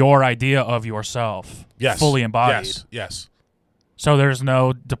be your idea of yourself, Yes. fully embodied. Yes. So there's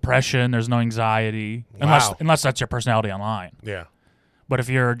no depression, there's no anxiety, Wow. unless that's your personality online. Yeah. But if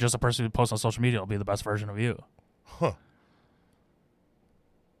you're just a person who posts on social media, it'll be the best version of you. Huh.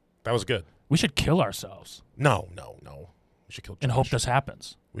 That was good. We should kill ourselves No. We should kill Josh. and hope this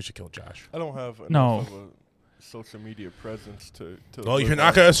happens. We should kill Josh. I don't have enough No. of a social media presence to Well, live you're not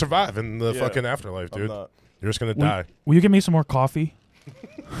life. gonna survive in the Yeah. fucking afterlife, I'm dude. not. You're just gonna Will- die. Will you give me some more coffee?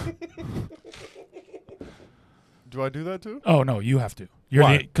 Do I do that too? Oh no, you have to. You're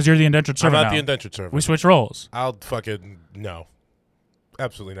Why? because you're the indentured I'm servant not now. the indentured servant. We switch roles. I'll fucking no.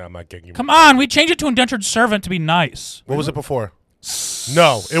 Absolutely not. I'm not getting you. Come on, we changed it to indentured servant to be nice. What was it before?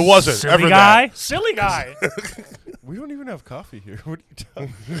 No, it wasn't. Silly Ever guy. that. Silly guy. We don't even have coffee here. What are you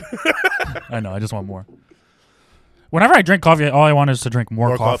talking? I know. I just want more. Whenever I drink coffee, all I want is to drink more,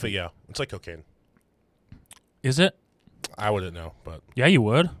 More coffee, yeah. It's like cocaine. Is it? I wouldn't know, but Yeah, you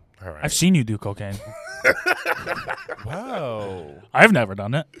would. all right. I've seen you do cocaine. Wow. I've never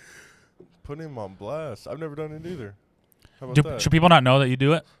done it. Putting him on blast. I've never done it either. How about Do, that? should people not know that you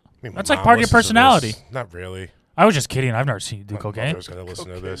do it? I mean, my That's like mom part of your listens to personality. this. Not really. I was just kidding. I've never seen you do My cocaine. mother's gonna listen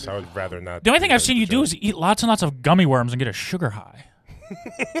to this. I would rather not. The only do thing I've that seen you to do Joe. is eat lots and lots of gummy worms and get a sugar high.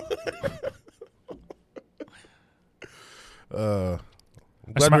 I'm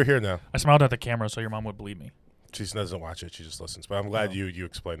glad smi- we're here now. I smiled at the camera so your mom would believe me. She doesn't watch it. She just listens. But I'm glad Oh. you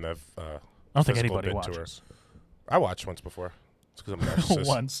explained that. I don't think Physical anybody bit to her. watches. I watched once before. It's because I'm a narcissist.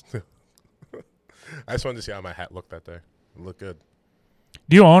 Once. I just wanted to see how my hat looked that day. It looked good.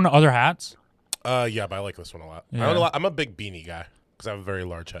 Do you own other hats? Yeah, but I like this one a lot. I Yeah. own a lot. I'm a big beanie guy because I have a very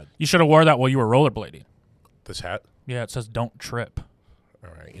large head. You should have wore that while you were rollerblading. This hat. Yeah, it says "Don't trip."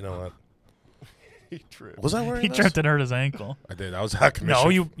 All right. You know what? He tripped. Was I wearing He this? tripped and hurt his ankle. I did. I was out of commission. No,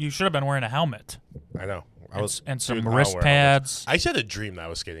 you should have been wearing a helmet I know. I and, was and some dude, I don't wrist wear helmets. pads. I just had a dream that I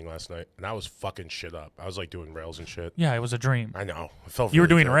was skating last night, and I was fucking shit up. I was like doing rails and shit. Yeah, it was a dream. I know. It felt You were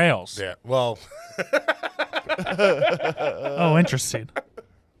really doing good. rails. Yeah. Well, Oh, interesting.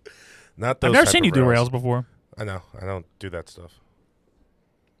 not those. I've never type seen of you do rails before. I know. I don't do that stuff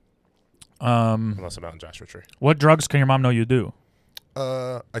Um, unless I'm out in Joshua Tree. what drugs can your mom know you do?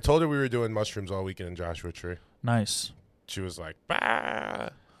 I told her we were doing mushrooms all weekend in Joshua Tree. Nice. She was like, bah.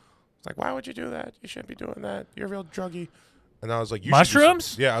 It's like, why would you do that? You shouldn't be doing that. You're a real druggy. And I was like, you should do some-"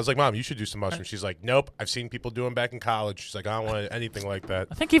 Mushrooms? Yeah, I was like, Mom, you should do some mushrooms. She's like, nope. I've seen people do them back in college. She's like, I don't want anything like that.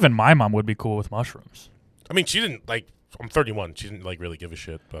 I think even my mom would be cool with mushrooms. I mean, she didn't like. I'm 31. She didn't like really give a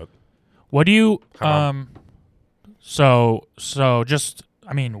shit. But What do you How so just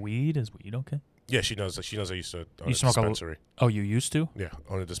I mean weed is weed okay? yeah, she knows. She knows I used to own You a smoke a- dispensary. Oh, you used to? Yeah,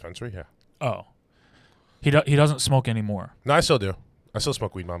 own a dispensary. Yeah. Oh. He doesn't smoke anymore. No, I still do. I still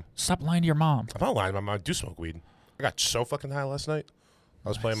smoke weed, Mom. Stop lying to your mom. I'm not lying, Mom. I do smoke weed. I got so fucking high last night. I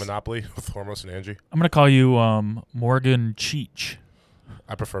was playing Monopoly with Hormos and Angie. I'm going to call you Morgan Cheech.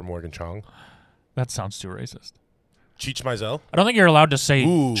 I prefer Morgan Chong. That sounds too racist. Cheech Mizell. I don't think you're allowed to say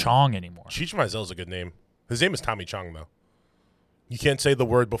Ooh. Chong anymore. Cheech Mizell is a good name. His name is Tommy Chong, though. You can't say the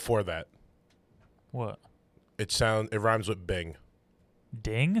word before that. What? It rhymes with Bing.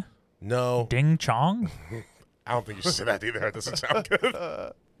 Ding? No, Ding Chong? I don't think you should say that either. It doesn't sound good.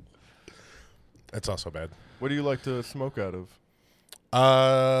 That's also bad. What do you like to smoke out of?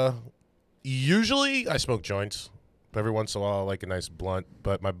 Usually I smoke joints. But every once in a while, I like a nice blunt.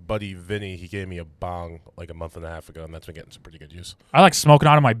 But my buddy Vinny, he gave me a bong like a month and a half ago, and that's been getting some pretty good use. I like smoking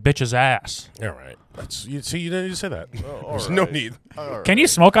out of my bitch's ass. All right. You see, you didn't need to say that. Oh, There's all no right. need. All Can you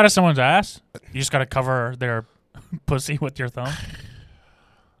smoke out of someone's ass? You just got to cover their pussy with your thumb.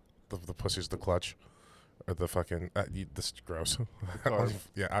 The pussy's the clutch. Or the fucking... this is gross. Sorry.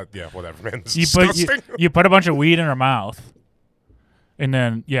 yeah, whatever, man. This You is put disgusting. you put a bunch of weed in her mouth. And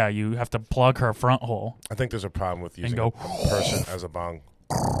then you have to plug her front hole. I think there's a problem with using go- a person as a bong.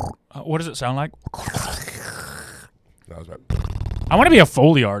 What does it sound like? That was bad. I want to be a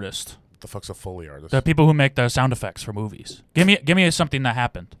Foley artist. The fuck's a Foley artist? The people who make the sound effects for movies. Give me something that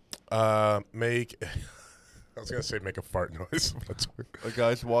happened. Make... I was going to say make a fart noise. A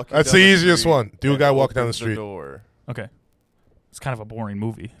guy's walking. That's down the the easiest street one. Do a and guy walking down the opens street. door. Okay. It's kind of a boring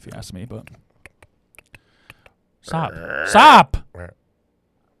movie, if you ask me, but... Stop. Stop! Right.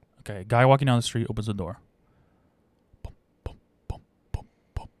 Okay, guy walking down the street opens the door.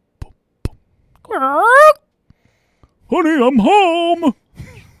 Honey, I'm home.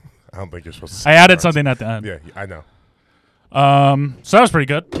 I don't think you're supposed to say I added cards. something at the end. Yeah, I know. So that was pretty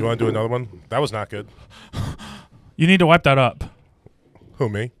good. You want to do another one? That was not good. You need to wipe that up. Who,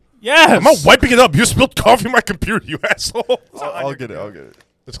 me? Yes. I'm not wiping it up. You spilled coffee on my computer, you asshole. I'll get it. I'll get it.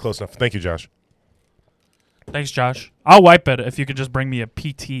 That's close enough. Thank you, Josh. Thanks, Josh. I'll wipe it if you could just bring me a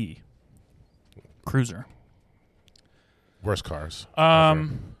PT Cruiser. Worst cars.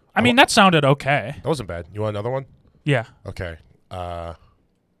 I mean, that sounded okay. That wasn't bad. You want another one? Yeah. Okay.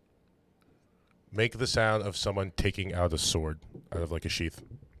 Make the sound of someone taking out a sword out of like a sheath.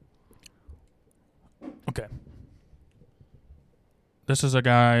 Okay. This is a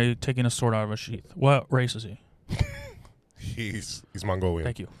guy taking a sword out of a sheath. What race is he? He's Mongolian.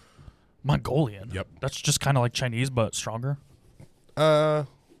 Thank you. Mongolian? Yep. That's just kind of like Chinese, but stronger.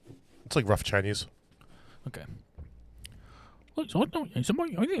 It's like rough Chinese. Okay.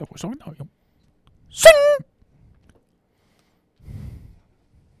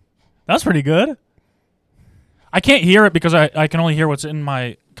 That's pretty good. I can't hear it because I can only hear what's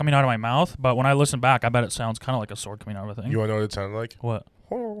coming out of my mouth, but when I listen back, I bet it sounds kind of like a sword coming out of a thing. You want to know what it sounded like? What?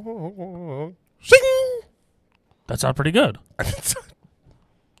 Sing! That sounded pretty good.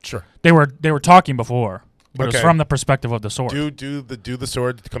 Sure. They were talking before, but it's Okay. from the perspective of the sword. Do the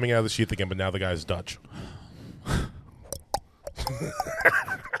sword coming out of the sheath again, but now the guy's Dutch.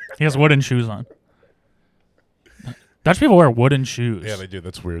 He has wooden shoes on. Dutch people wear wooden shoes. Yeah, they do.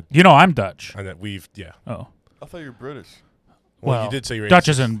 That's weird. You know I'm Dutch. And that yeah. Oh. I thought you were British. Well, you did say you're Dutch 86.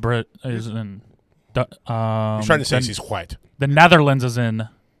 is in Brit is in He's trying to say then he's white. the Netherlands is in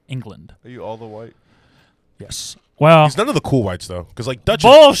England. Are you all the white? Yes. Well, He's none of the cool whites though, because like Dutch,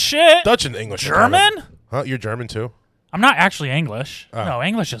 bullshit. Dutch and English. are kind German? of- huh? You're German too. I'm not actually English. Oh. No,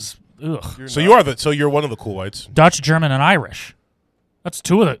 English is ugh. You're one of the cool whites. Dutch, German, and Irish. That's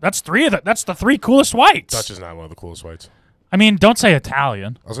three of the. That's the three coolest whites. Dutch is not one of the coolest whites. I mean, don't say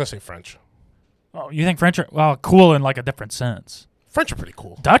Italian. I was gonna say French. Oh, you think French are cool in like a different sense? French are pretty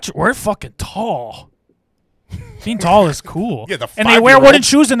cool. Dutch, we're fucking tall. Being tall is cool. Yeah, the and they wear 5-year-olds. wooden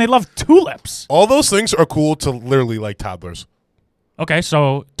shoes and they love tulips. All those things are cool to literally like toddlers. Okay,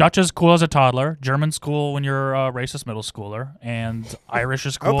 so Dutch is cool as a toddler. German's cool when you're a racist middle schooler, and Irish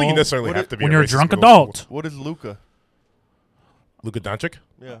is I cool don't think you necessarily What have it- to be when a you're a racist drunk middle adult. schooler. What is Luca? Luka Doncic?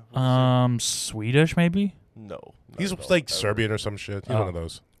 Yeah. Swedish maybe, No. He's not at all. like Ever. Serbian or some shit. He's Oh. one of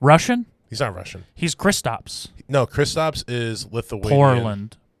those. Russian. He's not Russian. He's Kristaps. No, Kristaps is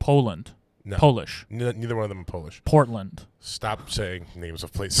Lithuanian. Poland, No. Polish, Neither one of them are Polish. Portland. Stop saying names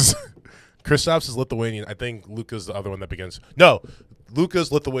of places. Kristaps is Lithuanian. I think Luka's the other one that begins. No,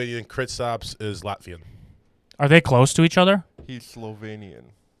 Luka's Lithuanian. Kristaps is Latvian. Are they close to each other? He's Slovenian.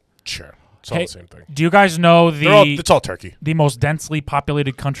 Sure. It's all Hey, the same thing. Do you guys know It's all Turkey. the most densely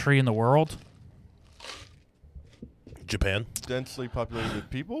populated country in the world? Japan. Densely populated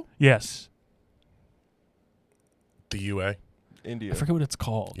people? Yes. The UA. India. I forget what it's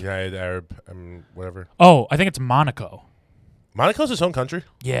called. United Arab, whatever. Oh, I think it's Monaco. Monaco's its own country.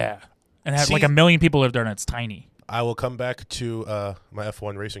 Yeah. And it had See- like 1 million people live there, and it's tiny. I will come back to my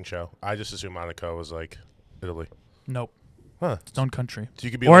F1 racing show. I just assumed Monaco was like Italy. Nope. Huh. It's its own country. So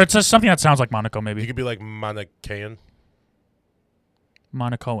you could be Or like, it's just something that sounds like Monaco, you maybe. could be like Monacan.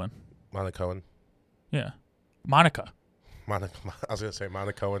 Monacoan. Monacoan. Yeah. Monica. I was gonna say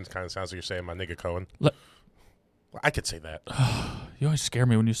Monacoan kind of sounds like you're saying my nigga Cohen. Le- Well, I could say that. You always scare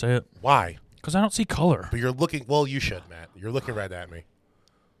me when you say it. Why? Because I don't see color. But you're looking. Well, you should, Matt. You're looking right at me.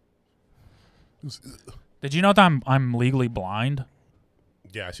 Did you know that I'm legally blind?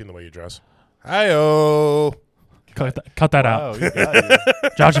 Yeah, I seen the way you dress. Hi-oh. Cut that out. Wow, you got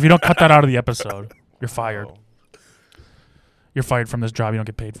it. Josh, if you don't cut that out of the episode, you're fired. Oh. You're fired from this job you don't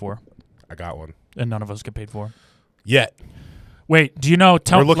get paid for. I got one. And none of us get paid for. Yet. Wait, do you know?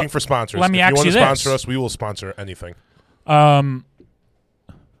 We're looking for sponsors. let me if ask you want you to this. sponsor us, we will sponsor anything. Do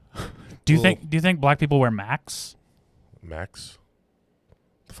you Well- think black people wear Macs? Max?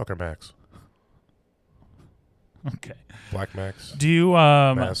 The fuck are Max? Okay. Black Max? Do you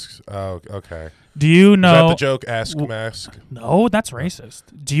Masks. Oh, okay. do you Is that know the joke? Ask Mask. No, that's racist.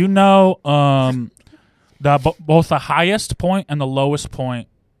 Do you know both the highest point and the lowest point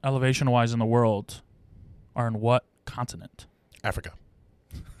elevation wise in the world are in what continent? Africa.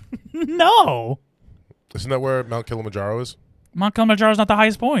 No. Isn't that where Mount Kilimanjaro is? Mount Kilimanjaro is not the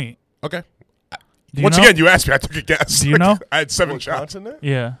highest point. Okay. Do you Once know? again, you asked me. I took a guess. Do you know? I had 7 What shots. continent?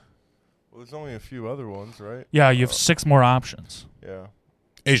 Yeah. Well, there's only a few other ones, right? Yeah, you have 6 more options. Yeah.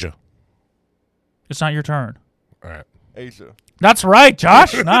 Asia. It's not your turn. All right. Asia. That's right,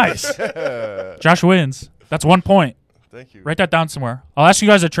 Josh. Nice. Josh wins. That's 1 point. Thank you. Write that down somewhere. I'll ask you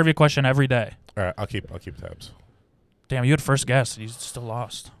guys a trivia question every day. All right. I'll keep tabs. Damn, you had first guess. You still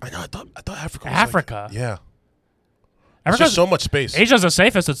lost. I know. I thought Africa. Was Africa. Like, yeah. It's Africa's just so much space. Asia's the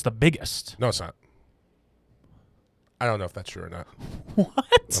safest. It's the biggest. No, it's not. I don't know if that's true or not. What?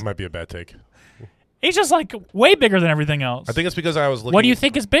 That might be a bad take. Asia's like way bigger than everything else. I think it's because I was looking. What do you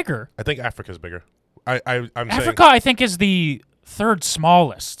think is bigger? I think Africa's bigger. I'm Africa, I think, is the third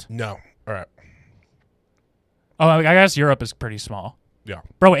smallest. saying no. All right. Oh, I guess Europe is pretty small. Yeah.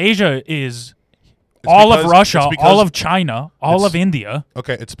 Bro, Asia is It's all of because- Russia, it's because- all of China, all it's- of India.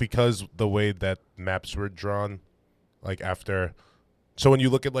 Okay, it's because the way that maps were drawn, like after. So when you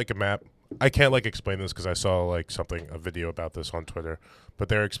look at like a map, I can't like explain this because I saw like a video about this on Twitter, but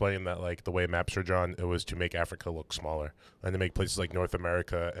they're explaining that like the way maps are drawn, it was to make Africa look smaller and to make places like North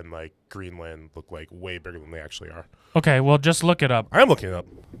America and like Greenland look like way bigger than they actually are. Okay, well, just look it up. I am looking it up.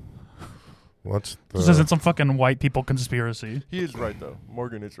 What's This the? isn't some fucking white people conspiracy. He is right though.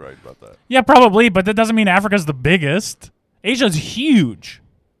 Morgan is right about that. Yeah, probably, but that doesn't mean Africa's the biggest. Asia's huge.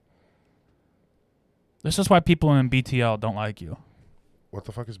 This is why people in BTL don't like you. What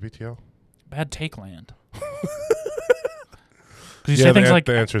the fuck is BTL? Bad take land. Because you say things like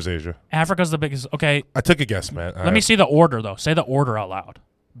the answer is Asia. Africa's the biggest. Okay, I took a guess, man. let me see the order, though. Say the order out loud.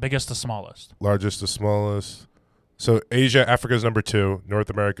 Biggest to smallest. Largest to smallest. So Asia, Africa's number 2,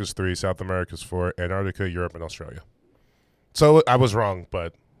 North America's 3, South America's 4, Antarctica, Europe, and Australia. So I was wrong,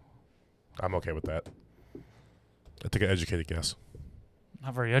 but I'm okay with that. I took an educated guess.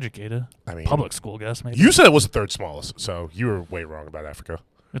 Not very educated. I mean, Public school guess, maybe. You said it was the third smallest, so you were way wrong about Africa.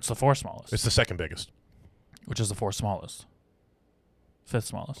 It's the fourth smallest. It's the second biggest. Which is the fourth smallest. Fifth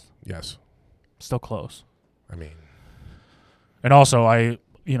smallest. Yes. Still close. I mean, And also,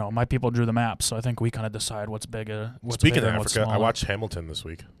 my people drew the maps, so I think we kind of decide what's bigger. What's speaking bigger of and what's Africa, I smaller. watched Hamilton this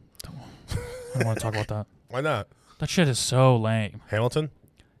week. I don't want to talk about that. Why not? That shit is so lame. Hamilton?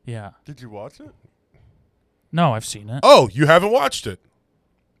 Yeah. Did you watch it? No, I've seen it. Oh, you haven't watched it.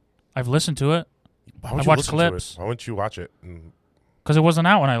 I've listened to it Why would I you watched listen to it? clips. Why wouldn't you watch it? because it wasn't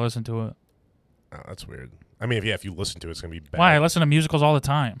out when I listened to it. Oh, that's weird. I mean, if you listen to it, it's going to be bad. Why? I listen to musicals all the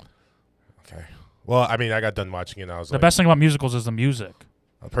time. Okay. Well, I mean, I got done watching it and I was The like, best thing about musicals is the music.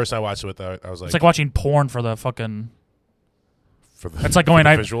 the person I watched it with, I was like, It's like watching porn for the fucking. for the, It's like for going, the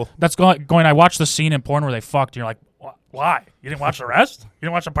I visual. That's going. I watched the scene in porn where they fucked. And you're like, why? You didn't watch the rest? You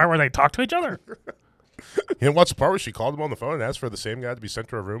didn't watch the part where they talk to each other? You didn't watch the part where she called him on the phone and asked for the same guy to be sent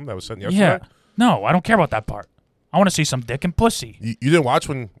to a room that was sent yesterday? Yeah. No, I don't care about that part. I want to see some dick and pussy. You didn't watch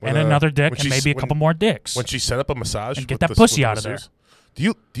when And another dick when and she maybe a couple more dicks. when she set up a massage And get with that the- pussy with the out of there. masseuse?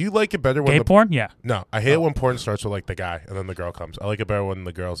 Do you like it better when Gay the porn? Yeah. No, I hate it when porn starts with like the guy and then the girl comes. I like it better when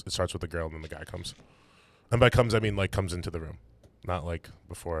it starts with the girl and then the guy comes. And by comes I mean like comes into the room, not like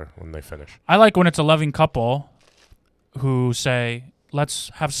before when they finish. I like when it's a loving couple who say,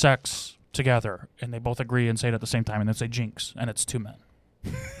 let's have sex together. And they both agree and say it at the same time. And then say jinx. And it's two men.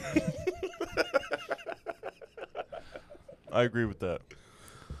 I agree with that.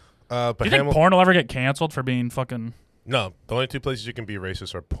 But Do you think porn will ever get canceled for being fucking. No, the only two places you can be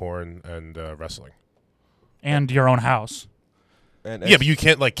racist are porn and wrestling. And your own house? And Yeah, but you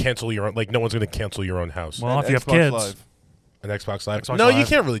can't like cancel your own. Like no one's gonna cancel your own house. Well, and if you have Xbox kids. Live. An Xbox Live. Xbox No, you Live.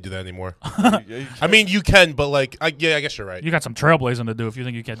 can't really do that anymore. Yeah, you I mean, you can, but like, I guess you're right. You got some trailblazing to do if you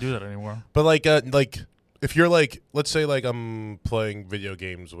think you can't do that anymore. But like if you're like, let's say like I'm playing video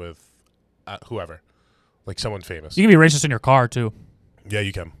games with whoever, like someone famous. You can be racist in your car, too. Yeah,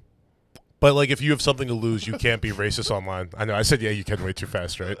 you can. But like, if you have something to lose, you can't be racist online. I know. I said yeah, you can way too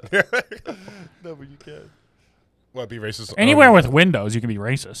fast, right? no, but you can. What, be racist Anywhere with windows, you can be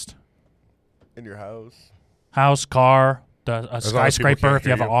racist. In your house, House, car, a long as people skyscraper can't if you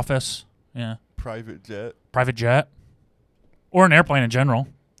have hear an you. office. Yeah. private jet. Private jet. Or an airplane in general.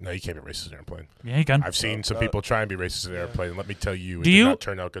 No, you can't be racist in an airplane. Yeah, you can. I've seen some people try and be racist in an airplane, and let me tell you, it Do did you- not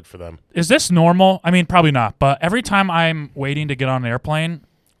turn out good for them. Is this normal? I mean, probably not. But every time I'm waiting to get on an airplane,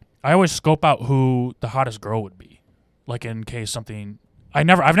 I always scope out who the hottest girl would be. Like in case something. I've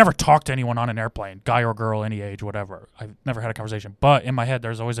never talked to anyone on an airplane, guy or girl, any age, whatever. I've never had a conversation. But in my head,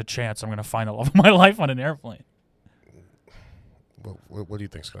 there's always a chance I'm going to find the love of my life on an airplane. Well, what do you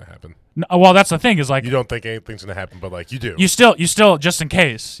think's going to happen? No, well, that's the thing is like You don't think anything's going to happen, but like you do. you still just in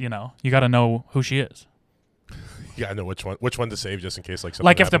case, you got to know who she is. You gotta know which one to save just in case like something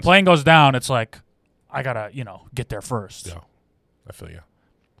Like if the happens. plane goes down, it's like I got to, get there first. Yeah, I feel you.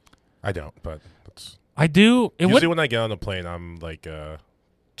 I don't, but that's I do. It usually would when I get on a plane, I'm like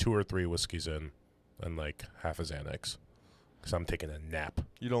 2 or 3 whiskeys in and like half a Xanax because I'm taking a nap.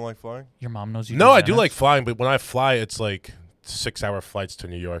 You don't like flying? your mom knows you. No, I do Xanax. like flying, but when I fly, it's like 6-hour flights to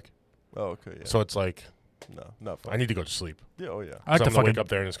New York, Oh, okay. Yeah. so it's like no, not I fun. need to go to sleep. Yeah. Oh, yeah. I like So to I'm gonna wake fucking up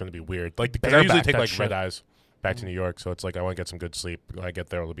there and it's gonna be weird. Like because I usually bareback take that like shit. red eyes. back to New York. So it's like I want to get some good sleep. When I get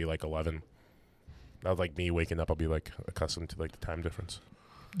there, it'll be like 11. Now, like me waking up, I'll be like accustomed to like the time difference.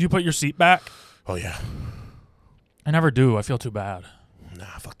 Do you put your seat back? Oh yeah. I never do. I feel too bad. Nah,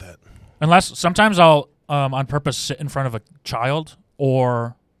 fuck that. Unless sometimes I'll on purpose sit in front of a child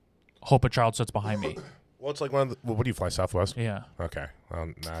or hope a child sits behind me. Well, it's like one of the, what do you fly, Southwest? Yeah. Okay.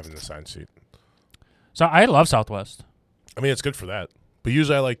 I'm not having the assigned seat. So I love Southwest. I mean, it's good for that. But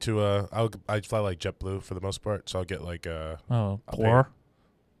usually I like to, I fly like JetBlue for the most part. So I'll get like, Oh, I'll poor.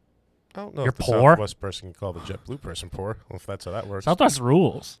 I don't know You're if the poor? Southwest person can call the JetBlue person poor. Well, if that's how that works. Southwest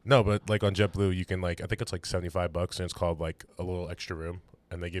rules. No, but like on JetBlue, you can like, I think it's like $75 and it's called like a little extra room.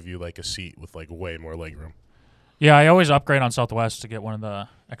 And they give you like a seat with like way more leg room. Yeah, I always upgrade on Southwest to get one of the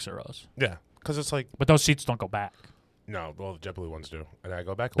exit rows. Yeah. Because it's like, But those seats don't go back. no, well, the JetBlue ones do. And I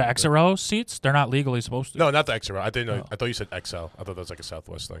go back a The little exit bit. row seats, they're not legally supposed to. No, not the extra row. I didn't know. Oh. I thought you said XL. I thought that was like a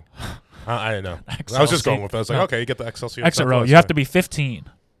Southwest thing. I didn't know. XL I was just going seat. with it. I was like, No. okay, you get the XL seat. on Exit row. Southwest. You have to be 15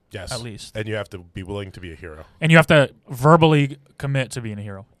 yes, at least. and you have to be willing to be a hero. And you have to verbally commit to being a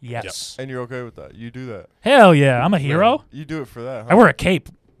hero. Yes. And you're okay with that? You do that? Hell yeah, I'm a hero. You do it for that? I wear a cape.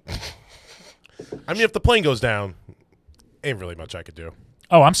 I mean, if the plane goes down, ain't really much I could do.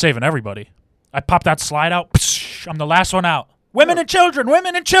 Oh, I'm saving everybody. I pop that slide out. Psh, I'm the last one out. Women and children.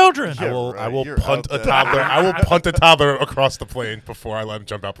 Women and children. Yeah, I will you're punt out a there. toddler. I will punt a toddler across the plane before I let him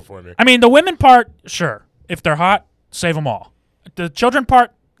jump out before me. I mean, the women part, sure. If they're hot, save them all. The children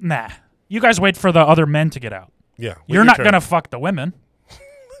part, nah. You guys wait for the other men to get out. Yeah, You're not going to fuck the women.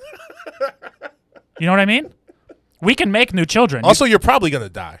 You know what I mean? We can make new children. Also, you're probably gonna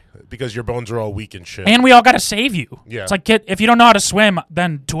die because your bones are all weak and shit. And we all got to save you. Yeah. It's like, kid, if you don't know how to swim,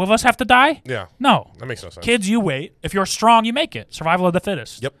 then two of us have to die? yeah, No. that makes no sense. Kids, you wait. If you're strong, you make it. Survival of the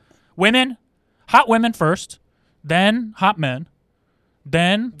fittest. Yep. Women, hot women first, then hot men,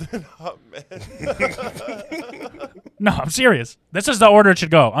 then. Oh, man. No, I'm serious. This is the order it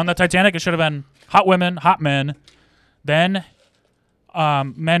should go. On the Titanic, it should have been hot women, hot men, then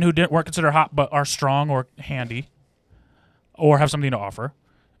men who weren't considered hot but are strong or handy or have something to offer,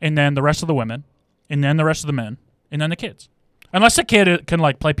 and then the rest of the women, and then the rest of the men, and then the kids. Unless the kid can,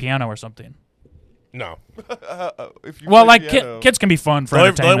 like, play piano or something. No. If you Well, play like, piano, kids can be fun for The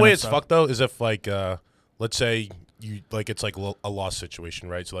entertainment. only way and it's stuff. fucked though is if like let's say you like it's like a lost situation,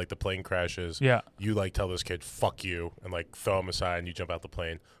 right? So like the plane crashes. Yeah. You like tell this kid fuck you and like throw him aside and you jump out the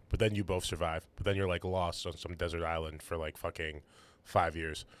plane, but then you both survive. But then you're like lost on some desert island for like fucking 5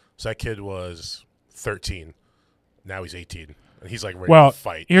 years. So that kid was 13. Now he's 18. And he's like ready Well, to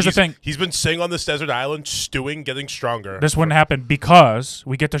fight. here's the He's- thing. He's been sitting on this desert island, stewing, getting stronger. This wouldn't happen because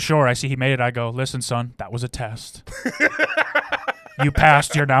we get to shore. I see he made it. I go, listen, son, that was a test. You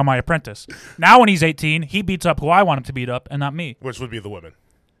passed. You're now my apprentice. Now when he's 18, he beats up who I want him to beat up and not me. Which would be the women,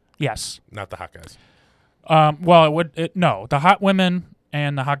 Yes. not the hot guys. Well, it would. No, the hot women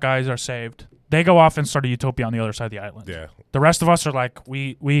and the hot guys are saved. They go off and start a utopia on the other side of the island. Yeah. The rest of us are like,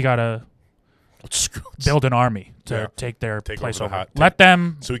 we gotta build an army to Yeah. take their Take place over the over. hot- Let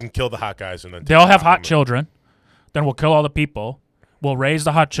them. So we can kill the hot guys and then They'll take the have hot women. children. Then we'll kill all the people. We'll raise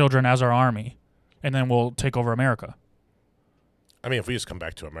the hot children as our army, and then we'll take over America. I mean, if we just come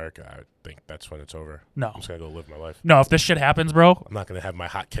back to America, I think that's when it's over. No. I'm just gonna go live my life. No, if this shit happens, bro, I'm not gonna have my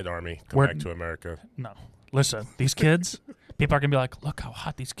hot kid army come We're- back to America. no. Listen, these kids, people are going to be like, look how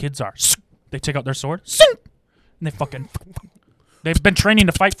hot these kids are. They take out their sword, and they fucking. They've been training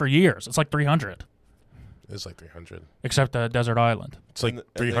to fight for years. It's like 300, It's like 300. except the desert island. It's like And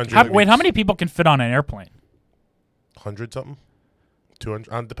they 300. Wait, how many people can fit on an airplane? 100 something?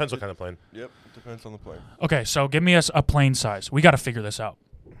 200? Depends what kind of plane. Yep, depends on the plane. Okay, so give me a plane size. We got to figure this out.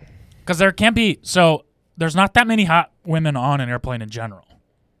 Because there can't be. So there's not that many hot women on an airplane in general.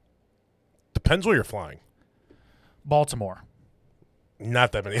 Depends where you're flying. Baltimore.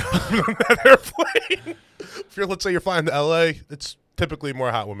 Not that many on that airplane. If you're, let's say you're flying to LA, it's typically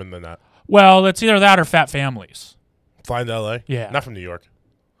more hot women than that. Well, it's either that or fat families. Flying to LA? Yeah. Not from New York.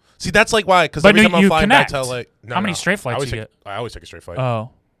 See, that's like why, because But every you- time I'm you flying connect. back to LA. No, How many no. straight flights I always you take, I always take a straight flight. Oh.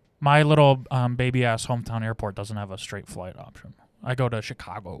 My little baby ass hometown airport doesn't have a straight flight option. I go to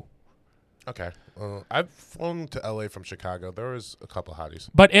Chicago. Okay. I've flown to LA from Chicago. There was a couple hotties.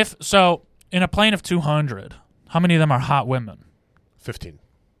 But if so, in a plane of 200, how many of them are hot women? 15.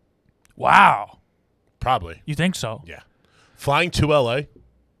 Wow. Probably. You think so? Yeah. Flying to LA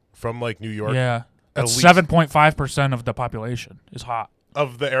from like New York. Yeah. That's least- 7.5% of the population is hot.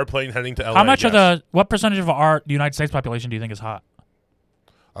 Of the airplane heading to LA. How much of yes. what percentage of the United States population do you think is hot?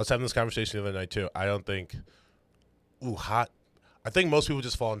 I was having this conversation the other night too. I don't think hot. I think most people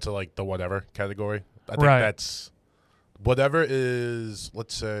just fall into like the whatever category. I think Right. that's whatever is,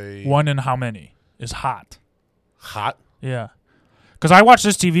 let's say, One in how many is hot? Hot? Yeah. Because I watched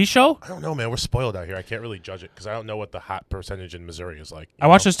this TV show. I don't know, man. We're spoiled out here. I can't really judge it because I don't know what the hot percentage in Missouri is like. I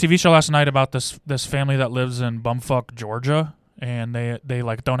watched this TV show last night about this family that lives in bumfuck Georgia, and they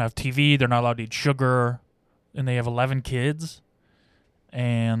like don't have TV. They're not allowed to eat sugar, and they have 11 kids,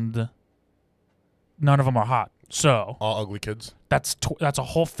 and none of them are hot. So All ugly kids? that's a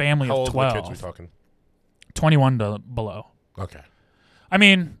whole family How of old 12. kids we talking? 21 to below. Okay. I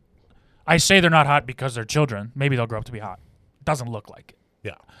mean, I say they're not hot because they're children. Maybe they'll grow up to be hot. Doesn't look like it.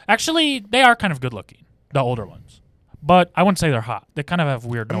 Yeah. Actually, they are kind of good looking, the older ones. But I wouldn't say they're hot. They kind of have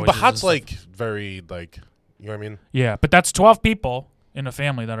weird noises. But hot's and stuff. like very, like, you know what I mean? Yeah, but that's 12 people in a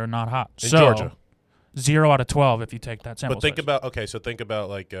family that are not hot. In so, Georgia. 0 out of 12 if you take that sample But think size. about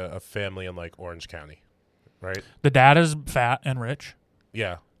like a family in like Orange County, right? The dad is fat and rich.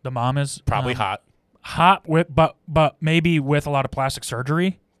 Yeah. The mom is Probably hot. Hot with but maybe with a lot of plastic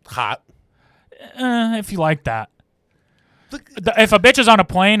surgery. Hot. If you like that. If a bitch is on a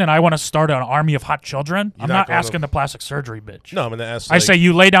plane and I want to start an army of hot children, I'm not not going asking to- the plastic surgery bitch. No, I'm gonna ask. I Like, say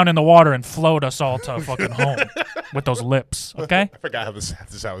you lay down in the water and float us all to fucking home with those lips, okay? I forgot how this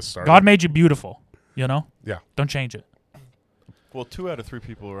is how it started. God made you beautiful, you know? Yeah. Don't change it. Well, 2 out of 3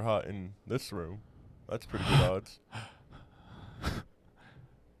 people are hot in this room. That's pretty good odds.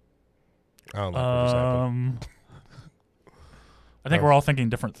 I don't like what just happened. I think we're all thinking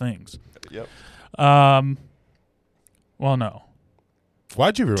different things. Yep. Well, no.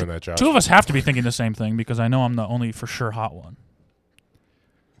 Why'd you ruin that, Josh? 2 of us have to be thinking the same thing because I know I'm the only for sure hot one.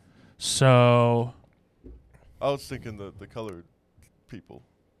 So I was thinking the colored people.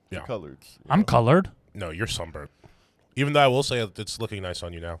 Yeah. The coloreds. you I'm know? colored. No, you're sunburnt. Even though I will say it's looking nice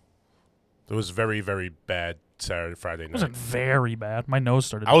on you now. It was very, very bad Friday It night. wasn't very bad. My nose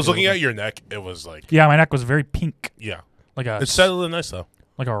started. I was to looking feel at your neck. It was like, Yeah, my neck was very pink, yeah. like a It's settling nice though.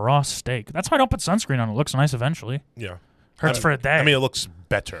 like a raw steak. That's why I don't put sunscreen on. It looks nice eventually. Yeah. Hurts for a day. I mean, it looks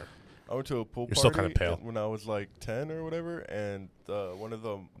better. I went to a pool You're still party kinda pale. when I was like 10 or whatever, and one of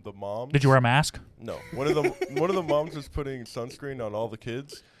the moms. Did you wear a mask? No, one of the moms was putting sunscreen on all the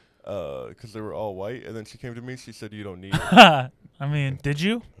kids, because they were all white. And then she came to me. She said, "You don't need it." I mean, did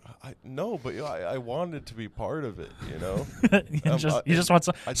you? No, but I wanted to be part of it. You know, you just want I just felt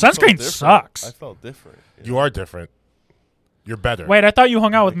sunscreen different. sucks. I felt different. You are different. You're better. Wait, I thought you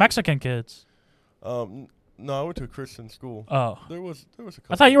hung out with Thank you. Mexican kids. No, I went to a Christian school. Oh, There was a couple.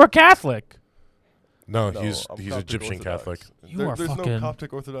 I thought you were Catholic. No, No, he's I'm he's Coptic Egyptian Orthodox. Catholic. You are There's fucking- no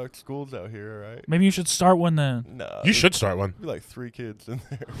Coptic Orthodox schools out here, right? Maybe you should start one then. Nah, You should start one. Be like 3 kids in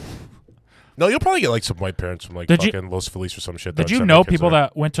there. No, you'll probably get like some white parents from like Did you- fucking Los Feliz or some shit. Did that you send know their kids people there.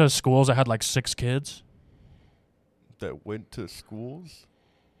 that went to schools that had like 6 kids? That went to schools.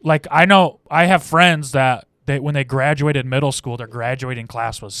 Like I know I have friends that when they graduated middle school, their graduating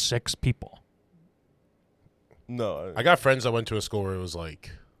class was 6 people. No, I got friends that went to a school where it was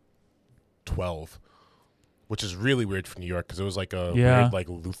like 12, which is really weird for New York because it was like a Yeah. weird like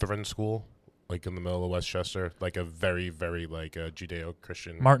Lutheran school, like in the middle of Westchester, like a very, very like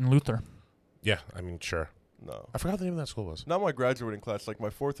Judeo-Christian. Martin Luther. Yeah, I mean, sure. no. I forgot what the name of that school was. Not my graduating class. Like my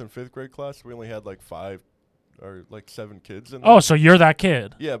 4th and 5th grade class, we only had like 5 or like 7 kids in there. Oh, so you're that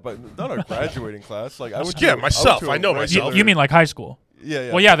kid. Yeah, but not our graduating class. Like I went Yeah, to a- myself. went to a I know regular- myself. You mean like high school? Yeah,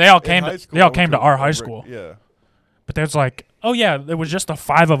 yeah. Well, yeah, they all In came. high school, They I all went came to a- our a high reg- school. Yeah. But there's like, oh yeah, there was just the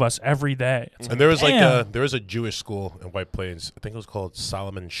 5 of us every day. It's And there was like Damn. there was a Jewish school in White Plains. I think it was called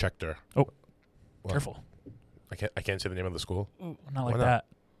Solomon Schechter. Oh. What? Careful. I can't say the name of the school. Ooh, not like Why not? that.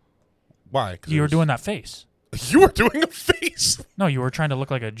 Why? 'Cause it You were was- doing that face. You were doing a face. No, you were trying to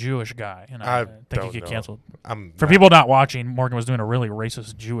look like a Jewish guy. And I I think don't you get know. canceled. I'm For not- people not watching, Morgan was doing a really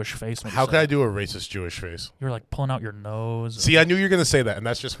racist Jewish face. when he How said could I it. do a racist Jewish face? You were like pulling out your nose. See, I knew you were gonna say that, and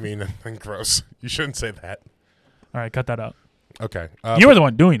that's just mean and gross. You shouldn't say that. All right, cut that out. Okay. You were the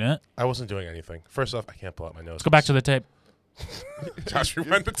one doing it. I wasn't doing anything. First off, I can't pull out my nose. Let's go back to the tape. Josh,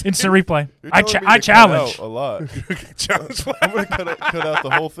 rewind the tape. Instant replay. You're I telling me I to cut challenge. out a lot. Josh, I'm gonna cut out the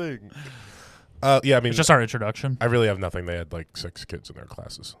whole thing. yeah, I mean, It's just our introduction. I really have nothing. They had like 6 kids in their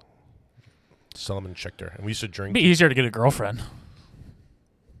classes. Solomon Schechter, and we used to drink. It'd be easier to get a girlfriend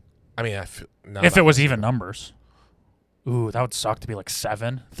I mean, I feel, now if that- it was even numbers. Ooh, that would suck to be like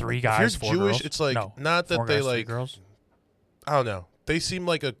 7, 3 if guys, you're 4 Jewish, girls. it's like No, not 4 that they guys, 3 like. girls. I don't know. They seem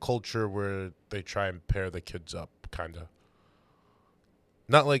like a culture where they try and pair the kids up, kind of.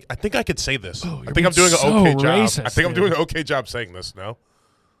 Not like I think I could say this. Oh, I you're think I'm being doing an so okay job. racist, I think I'm dude. doing an okay job saying this. No,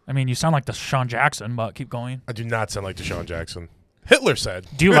 I mean, you sound like the Sean Jackson, but keep going. I do not sound like Deshaun Jackson. Hitler said,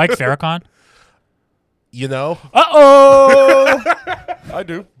 Do you like Farrakhan? you know, Uh-oh! I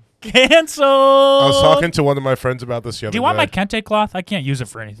do. Cancel. I was talking to one of my friends about this the other Do you want day. my kente cloth? I can't use it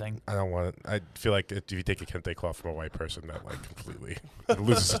for anything. I don't want it. I feel like if you take a kente cloth from a white person, that like completely it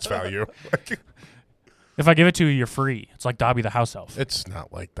loses its value. If I give it to you, you're free. It's like Dobby the house elf. It's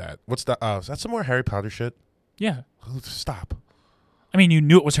not like that. What's that? Is that some more Harry Potter shit? Yeah. Stop. I mean, you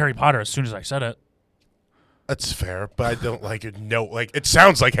knew it was Harry Potter as soon as I said it. That's fair, but I don't like it. No, like it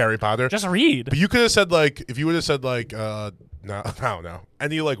sounds like Harry Potter. Just read. But you could have said like, if you would have said like, no, I don't know,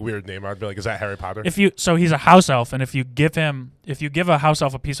 any like weird name, I'd be like, is that Harry Potter? So he's a house elf, and if you give a house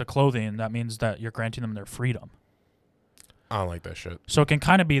elf a piece of clothing, that means that you're granting them their freedom. I don't like that shit. So it can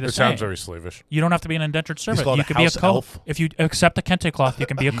kind of be the It same. sounds very slavish. You don't have to be an indentured servant. called You a could be a house co. elf? If you accept the kente cloth, you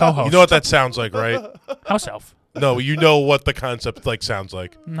can be a co-host. You know what that sounds like, right? House elf. No, you know what the concept like sounds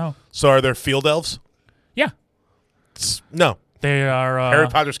like. No. So are there field elves? Yeah. No. They are. Harry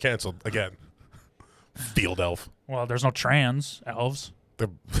Potter's canceled again. Field elf. Well, there's no trans elves.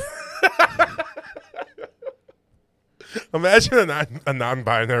 Imagine a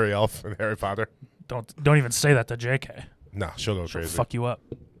non-binary elf in Harry Potter. Don't even say that to JK. Nah, she'll go She'll crazy. fuck you up.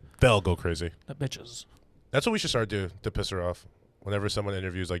 They'll go crazy. That bitches. That's what we should start doing to piss her off. Whenever someone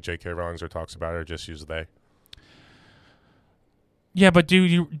interviews like J.K. Rowling or talks about her, just use they. Yeah, but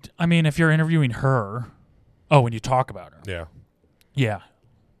if you're interviewing her, when you talk about her. Yeah. Yeah.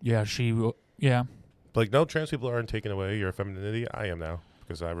 Yeah, yeah. Like, no, trans people aren't taking away your femininity. I am now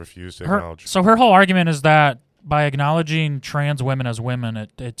because I refuse to Her acknowledge. whole argument is that by acknowledging trans women as women,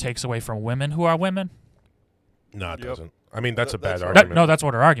 it takes away from women who are women. No, it Yep. doesn't. I mean, that's a bad that's right. argument. No, that's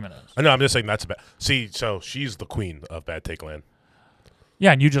what her argument is. I know. I'm just saying that's a bad. See, so she's the queen of Bad Take Land.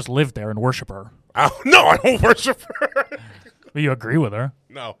 Yeah, and you just live there and worship her. No, I don't worship her. But you agree with her.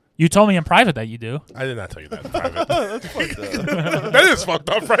 No, You told me in private that you do. I did not tell you that in private. That's fucked up. That is fucked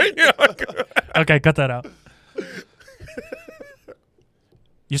up, right? Yeah. Okay, cut that out.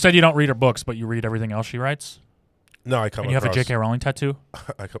 You said you don't read her books, but you read everything else she writes? No, I come And you have a across. J.K. Rowling tattoo?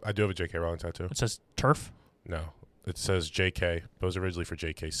 I do have a J.K. Rowling tattoo. It says turf? No, it says J.K. But it was originally for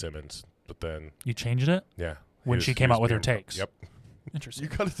J.K. Simmons, but then You changed it? yeah, When she came out with her takes. Yep. Interesting. You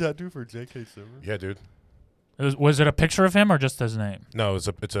got a tattoo for J.K. Simmons? Yeah, dude. Was it a picture of him or just his name? No, it's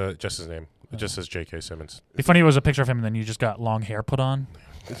just his name. It just says J.K. Simmons. It'd be funny if it was a picture of him and then you just got long hair put on.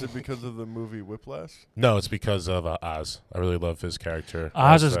 Is it because of the movie Whiplash? No, it's because of Oz. I really love his character.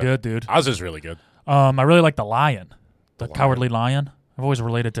 Oz is good, dude. Oz is really good. I really like the lion. The lion. cowardly lion. I've always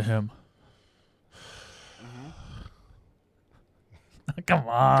related to him. Come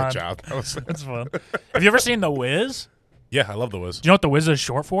on. Good job. That was- That's fun. Have you ever seen The Wiz? yeah, I love The Wiz. Do you know what The Wiz is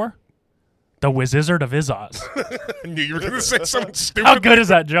short for? The Wizard of Izoz. I knew you were going to say something stupid. How good is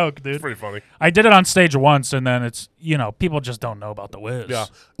that joke, It's dude? pretty funny. I did it on stage once, and then it's, people just don't know about The Wiz. Yeah,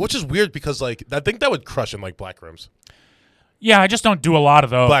 which is weird because like I think that would crush in like black rooms. Yeah, I just don't do a lot of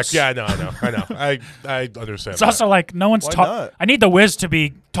those. Black, yeah, I know. I understand. It's that. also like no one's Why talking. not? I need The Wiz to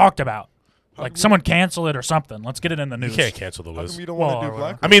be talked about. Like someone cancel it or something. Let's get it in the you news. can't cancel The How Wiz. come you don't want to Well, do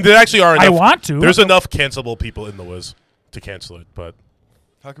Black? I mean, there actually are enough. I want to. There's enough cancelable people in The Wiz to cancel it, but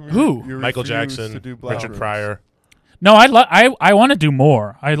How come Who? you Michael refuse Jackson, to do Black Richard Rooms? Pryor. No, I want to do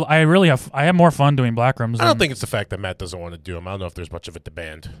more. I really have. I have more fun doing black rooms. I don't than- think it's the fact that Matt doesn't want to do them. I don't know if there's much of a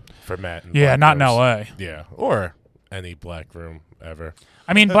demand for Matt. In Yeah, black not in rooms. L.A. Yeah, or any black room ever.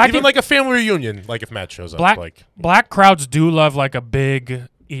 I mean, black Even people, like a family reunion, like if Matt shows up. Black- Like, black crowds do love like a big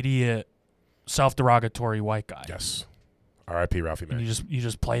idiot, self-derogatory white guy. yes. R.I.P. Ralphie And May. you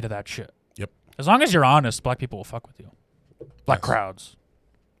just play to that shit. Yep. As long as you're honest, black people will fuck with you. Black Yes. crowds.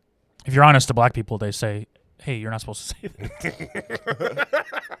 If you're honest to black people, they say, "Hey, you're not supposed to say that."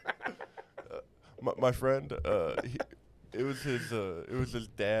 My friend, it was his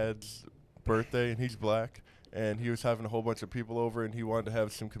dad's birthday, and he's black, and he was having a whole bunch of people over, and he wanted to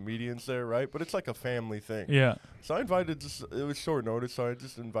have some comedians there, right? But it's like a family thing. Yeah. So I invited it was short notice, so I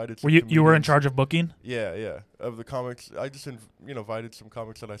just invited. Were Some you were in comedians. charge of booking? Yeah, of the comics. I just invited some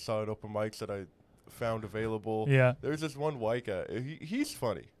comics that I saw at open mics that I found available. Yeah. There's this one white guy. He's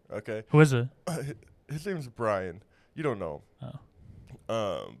funny. Okay, Who is it? his name's Brian. You don't know him.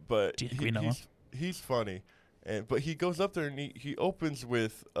 But Do you think we know him? he's funny, but he goes up there and he opens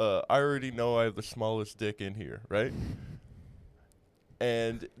with, "I already know I have the smallest dick in here," right?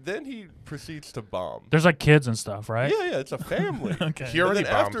 And then he proceeds to bomb. There's like kids and stuff, right? Yeah, it's a family. Okay. He already And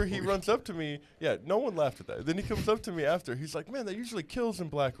then after bombed. he runs up to me, no one laughed at that. Then he comes up to me after. He's like, "Man, that usually kills in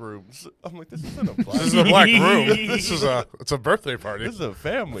black rooms." I'm like, "This isn't a black This is room. a black room. It's a birthday party This is a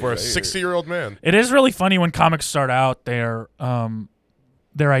family for a right here." 60-year-old man. It is really funny when comics start out their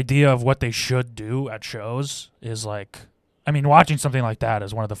idea of what they should do at shows is like, I mean, watching something like that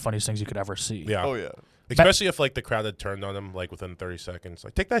is one of the funniest things you could ever see. Yeah. Oh yeah. Especially if like the crowd had turned on him like within 30 seconds.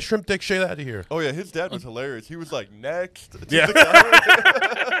 Like, take that shrimp dick shit out of here. Oh yeah, his dad was hilarious. He was like, next. Yeah.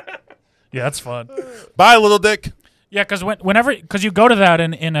 Yeah, that's fun. Bye, little dick. Yeah, because because you go to that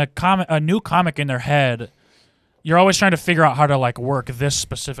in a new comic in their head, you're always trying to figure out how to like work this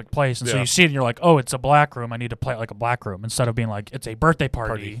specific place, and so Yeah. you see it and you're like, oh, it's a black room. I need to play it like a black room instead of being like it's a birthday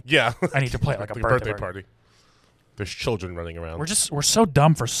party. Yeah. I need to play it like a Like birthday party. There's children running around. We're so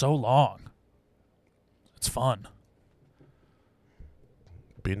dumb for so long. It's fun.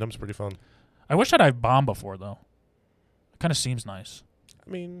 Being dumb's pretty fun. I wish I'd bombed before though. It kind of seems nice, I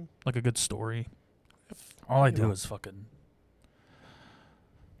mean, like a good story. All I do is fucking.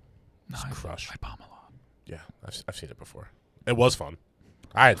 No, Just crush. I bomb a lot. yeah, I've seen it before. It was fun.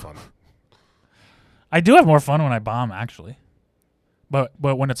 I had fun. I do have more fun when I bomb actually, but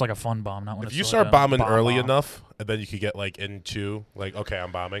when it's like a fun bomb, not when If it's you like start a bombing bomb early bomb. enough, and then you could get like into like, okay,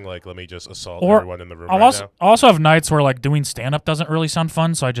 I'm bombing. Like, let me just assault Or everyone in the room I'll right now. also have nights where like doing stand up doesn't really sound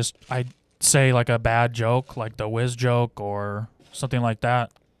fun, so I say like a bad joke, like the whiz joke or something like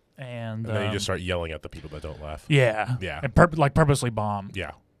that, and And then you just start yelling at the people that don't laugh. yeah, Yeah. and like purposely bomb.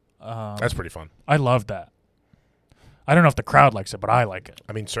 Yeah, Um, that's pretty fun. I love that. I don't know if the crowd likes it, but I like it.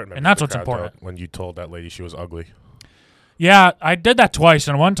 I mean, certainly. And that's what's important. When you told that lady she was ugly. Yeah, I did that twice,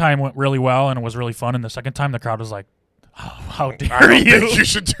 and one time went really well and it was really fun, and the second time the crowd was like, oh, "How I dare don't you?" think you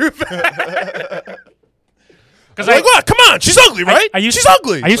should do that. Because Like, what? Come on, she's ugly, right? She's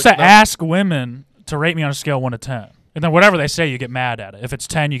ugly. I used Like, to no. ask women to rate me on a scale of 1 to 10. And then whatever they say, you get mad at it. If it's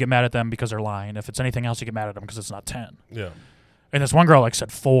 10, you get mad at them because they're lying. If it's anything else, you get mad at them because it's not 10. Yeah. And this one girl like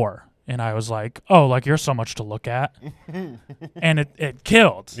said 4. And I was like, oh, like you're so much to look at. And it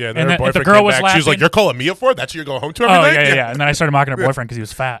killed. Yeah, and then her then if boyfriend the girl came was back. laughing, She was like, "You're calling me a 4? That's what you're going home to every oh, night?" yeah. And then I started mocking her boyfriend because he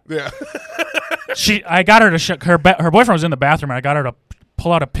was fat. Yeah. I got her to her boyfriend was in the bathroom, and I got her to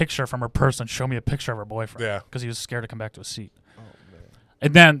pull out a picture from her purse and show me a picture of her boyfriend. Yeah. Because he was scared to come back to his seat.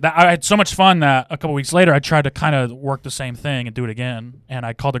 And then I had so much fun that a couple weeks later I tried to kind of work the same thing and do it again. And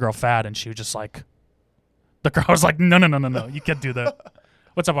I called the girl fat, and she was just like, the girl was like, no, you can't do that.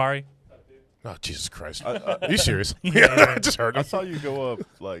 What's up, Ari? Oh, Jesus Christ. Are you serious? Yeah. I just heard I him. saw you go up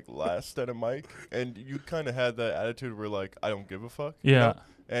like last at a mic, and you kind of had that attitude where like I don't give a fuck. you Yeah. know?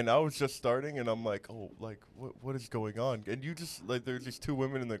 And I was just starting, and I'm like, oh, like what is going on? And you just like there's these 2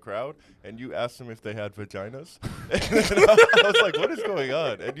 women in the crowd, and you asked them if they had vaginas. And then I was like, what is going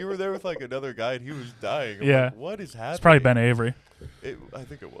on? And you were there with like another guy, and he was dying. I'm Yeah. like, what is happening? It's probably Ben Avery. I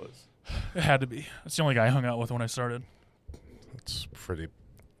think it was. It had to be. That's the only guy I hung out with when I started. It's pretty.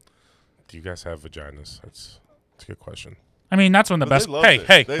 Do you guys have vaginas? That's a good question. I mean, that's when the But they best. loved it.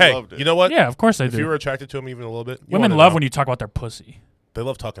 Hey, They loved it. you know what? Yeah, of course they If you do. were attracted to them even a little bit, you Women wanna love know. when you talk about their pussy. They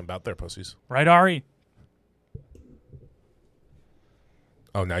love talking about their pussies. Right, Ari?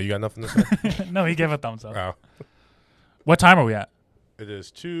 Oh, now you got nothing to say? No, he gave a thumbs up. Oh. What time are we at? It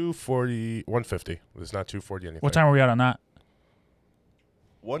is 2:40, 150. It's not 2:40 anything. What time are we at on that?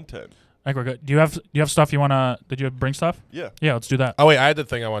 110. I think we're good. Do you have stuff you wanna? Did you bring stuff? Yeah. Yeah, let's do that. Oh, wait, I had the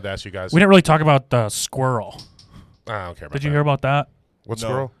thing I wanted to ask you guys. We didn't really talk about the squirrel. I don't care about Did you that. hear about that? What No.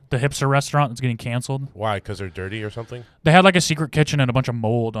 squirrel? The hipster restaurant that's getting canceled. Why? Because they're dirty or something? They had like a secret kitchen and a bunch of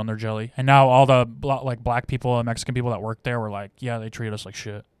mold on their jelly, and now all the like black people and Mexican people that work there were like, yeah, they treated us like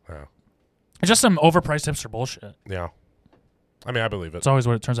shit. Oh. It's just some overpriced hipster bullshit. Yeah. I mean, I believe it. It's always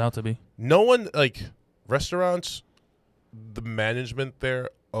what it turns out to be. No one, like, restaurants, the management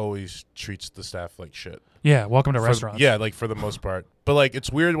there always treats the staff like shit. Yeah, welcome to For- restaurants. Yeah, like, for the most part. But, like, it's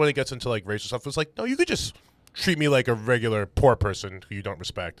weird when it gets into, like, racial stuff. It's like, no, you could just treat me like a regular poor person who you don't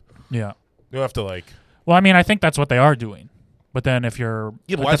respect. Yeah. You don't have to, like... Well, I mean, I think that's what they are doing. But then if you're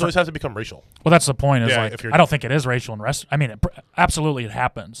Yeah, but a why does it different- always have to become racial? well, that's the point. Is Yeah, like if you're- I don't think it is racial in rest. I mean, absolutely it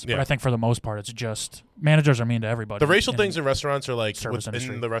happens. Yeah. But I think for the most part, it's just managers are mean to everybody. The racial in- things in restaurants are, like, service within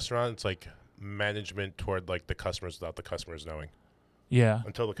industry. the restaurant, it's, like, management toward, like, the customers without the customers knowing. Yeah.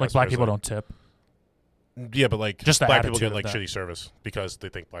 Until the Like black customers, people don't tip. Yeah, but, like, Just the black people attitude get, like, of that. shitty service because they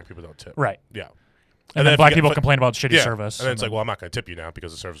think black people don't tip. Right. Yeah. And, then then if black you get- people if- complain about shitty Yeah. service. And then it's like, well, I'm not going to tip you now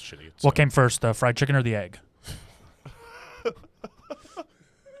because the service is shitty. what So- came first, the fried chicken or the egg?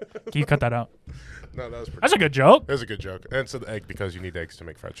 Can you cut that out? No, that was pretty. That's a good joke. That was a good joke. And it's an egg because you need eggs to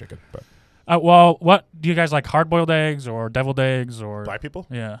make fried chicken. But Well, what do you guys like? Hard boiled eggs or deviled eggs or black people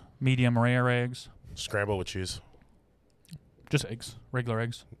yeah, medium rare eggs? scramble with cheese. Just eggs, regular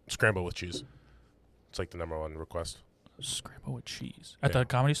eggs. Scramble with cheese. It's like the #1 request. Scramble with cheese at Yeah. the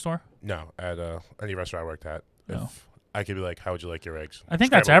comedy store. No, at any restaurant I worked at. No. If I could be like, how would you like your eggs? I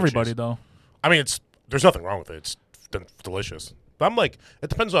think that's Scrambled with everybody cheese. though. I mean, there's nothing wrong with it. It's delicious. But I'm like, it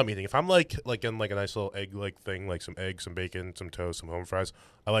depends what I'm eating. If I'm like in like a nice little egg like thing, like some eggs, some bacon, some toast, some home fries,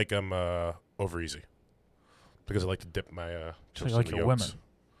 I like them over easy. because I like to dip my So chips you like in the your yolks.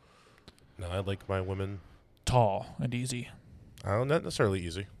 women No, I like my women. tall and easy. Not necessarily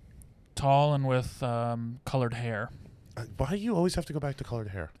easy. Tall and with colored hair Why do you always have to go back to colored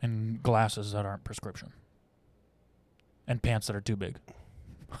hair? and glasses that aren't prescription. And pants that are too big.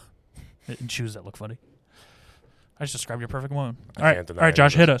 And shoes that look funny. I just described your perfect woman. I All right, can't deny all right, any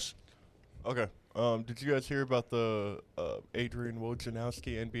Josh, of hit this. us. Okay. Did you guys hear about the Adrian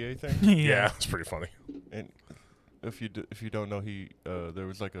Wojnarowski NBA thing? Yeah, it's pretty funny. And if you don't know, there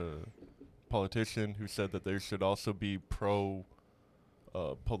was like a politician who said that there should also be pro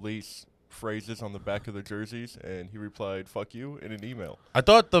police phrases on the back of the jerseys, and he replied "fuck you" in an email. I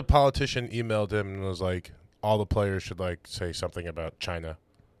thought the politician emailed him and was like, all the players should like say something about China.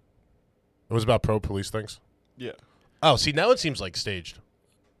 It was about pro police things. Yeah. Oh, see, now it seems like staged.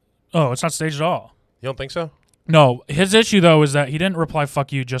 Oh, it's not staged at all. You don't think so? No, his issue though is that he didn't reply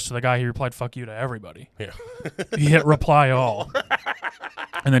 "fuck you" just to the guy. He replied "fuck you" to everybody. Yeah. He hit reply all,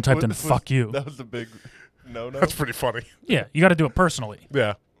 and then typed in Was- "fuck you." That was the big no. That's pretty funny. Yeah, you got to do it personally.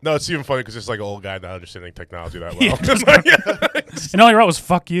 Yeah. No, it's even funny because it's like an old guy not understanding technology that well. Yeah. Just like, And all he wrote was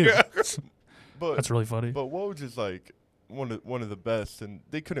 "fuck you." But That's really funny. but Woj is like one of the best, and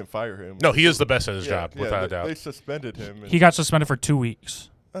they couldn't fire him. no, he is the best at his Yeah, job, yeah, without a they, doubt. They suspended him. And He got suspended for 2 weeks.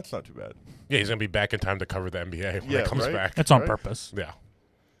 that's not too bad. Yeah, he's gonna be back in time to cover the NBA when Yeah, it comes right? back. It's on Right. purpose. Yeah.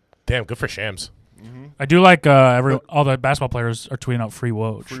 Damn, good for Shams. Mm-hmm. I do like all the basketball players are tweeting out free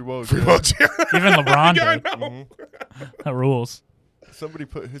Woj. Free Woj. Free yeah. Woj. Even LeBron Yeah, I did. know. Mhm. That rules. Somebody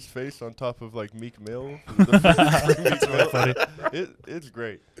put his face on top of like Meek Mill. Meek Mill. funny. It's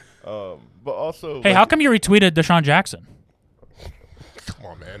great. But also, Hey, like, how come you retweeted Deshaun Jackson? Come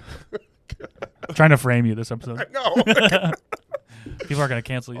on, man. Trying to frame you this episode. No. People are gonna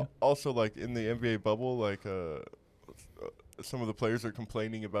cancel you. also like in the NBA bubble, like some of the players are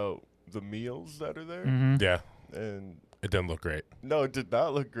complaining about the meals that are there, Hmm. Yeah, and it didn't look great. no, it did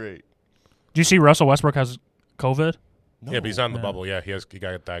not look great. Do you see Russell Westbrook has COVID? No. Yeah, but he's not in the Yeah. bubble. Yeah, he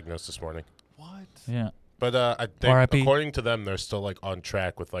got diagnosed this morning. What? Yeah. But I think RIP. according to them, they're still like on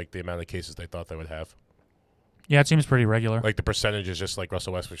track with like the amount of cases they thought they would have. Yeah, it seems pretty regular. Like the percentage is just like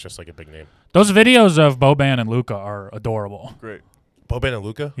Russell Westbrook's just like a big name. Those videos of Boban and Luca are adorable. Great. Boban and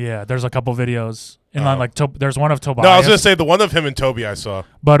Luca. Yeah, there's a couple videos. And Oh. like there's one of Tobias. No, I was gonna say the one of him and Toby I saw.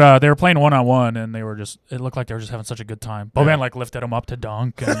 But they were playing 1-on-1, and they were it looked like they were just having such a good time. Boban Yeah. like lifted him up to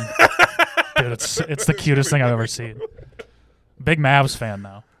dunk, and dude, it's the cutest thing I've ever seen. Big Mavs fan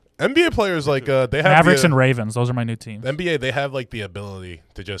now. NBA players like they have Mavericks the, and Ravens, those are my new teams. NBA. They have like the ability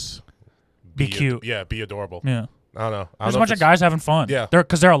to just Be cute. Yeah, be adorable. Yeah, I don't know. I there's a don't know bunch if of it's- guys having fun. Yeah.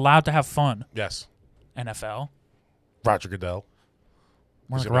 They're allowed to have fun. Yes, NFL, Roger Goodell.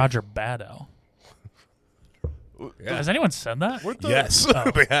 more Is like it right? Roger Badell. Yeah. Has anyone said that? Weren't the, Yes,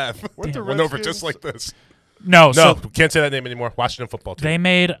 Oh. they have. Weren't the Went over just Redskins- like this. No, No, so can't say that name anymore. Washington football team. they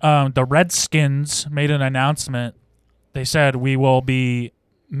made the Redskins made an announcement. They said we will be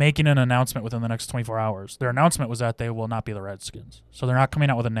making an announcement within the next 24 hours. Their announcement was that they will not be the Redskins, so they're not coming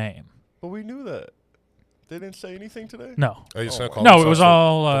out with a name. But we knew that. They didn't say anything today. No, Are you just Oh, gonna wow. call no, it was themselves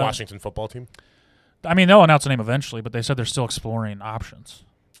all. the Washington football team. I mean, they'll announce a name eventually, but they said they're still exploring options.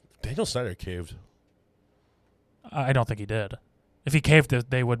 Daniel Snyder caved. I don't think he did. If he caved,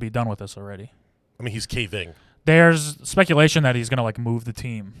 they would be done with this already. I mean, he's caving. There's speculation that he's gonna like move the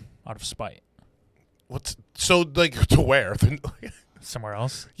team out of spite What's so like to where? somewhere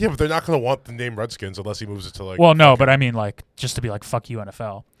else. Yeah, but they're not going to want the name Redskins unless he moves it to like. Well, no, but I mean like just to be like fuck you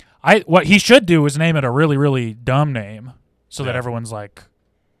NFL. What he should do is name it a really really dumb name so that Yeah. everyone's like,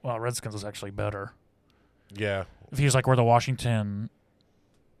 well, Redskins is actually better. Yeah, If he was like we're the Washington.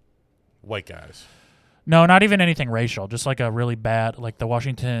 white guys. No, not even anything racial. Just like a really bad like the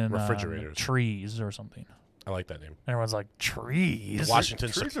Washington Refrigerators. trees or something. I like that name. Everyone's like trees.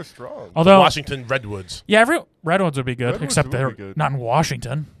 Washington. Trees are strong. Although Washington Redwoods. yeah, Redwoods would be good, Redwoods except would be they're good. not in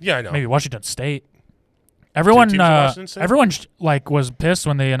Washington. Yeah, I know. Maybe Washington State. Everyone, teams in Washington State? everyone like was pissed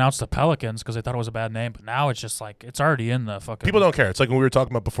when they announced the Pelicans because they thought it was a bad name. But now it's just like it's already in the fucking. People don't care. It's like when we were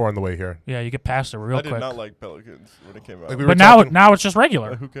talking about before on the way here. Yeah, you get past it real I quick. did not like Pelicans when it came out. Like we were But now, talking- now it's just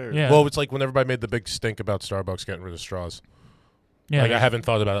regular. Who cares? Yeah. Well, it's like when everybody made the big stink about Starbucks getting rid of straws. Yeah. Like I haven't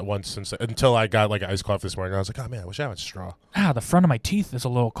thought about it once since until I got like iced coffee this morning. I was like, oh man, I wish I had a straw. the front of my teeth is a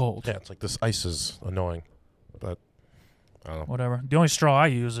little cold. Yeah, it's like this ice is annoying, but I don't know. Whatever. The only straw I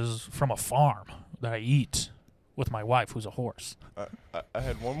use is from a farm that I eat with my wife, who's a horse. I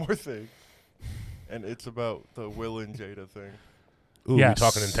had one more thing, and it's about the Will and Jada thing. Ooh, Yes. we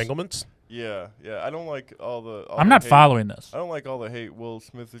talking entanglements? Yeah. I don't like all the. I'm not following this. I don't like all the hate Will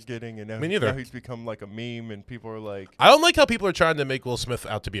Smith is getting, and now, Me neither. now he's become like a meme, and people are like, I don't like how people are trying to make Will Smith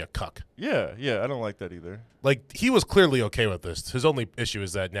out to be a cuck. yeah, I don't like that either. Like, he was clearly okay with this. His only issue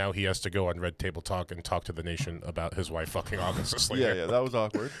is that now he has to go on Red Table Talk and talk to the nation about his wife fucking August Slater. Yeah, that was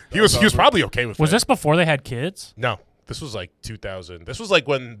awkward. He was probably okay with Was it. this before they had kids? No. This was like 2000. This was like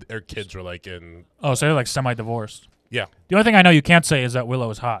when their kids were like in. Oh, so they're like semi-divorced. Yeah. The only thing I know you can't say is that Willow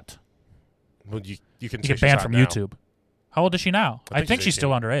is hot. Well, you can You say get she's banned hot from now. YouTube. How old is she now? I I think think she's she's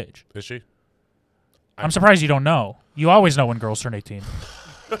still 18. underage. Is she? I'm surprised you don't know. You always know when girls turn 18.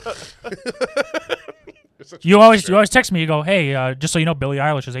 You always text me. You go, hey, just so you know, Billie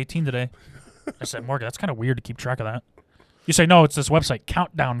Eilish is 18 today. I said, Morgan, that's kind of weird to keep track of that. You say, no, it's this website,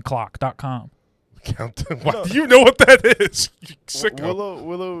 countdownclock.com. Count. What? Do you know what that is? You sicko.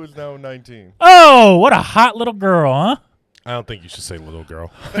 Willow is now 19. Oh, what a hot little girl, huh? I don't think you should say little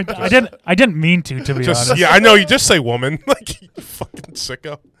girl. I didn't mean to be honest. Yeah, I know. You just say woman. Like, you fucking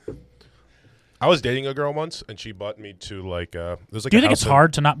sicko. I was dating a girl once, and she bought me to like. There's like. Do you a think it's house in-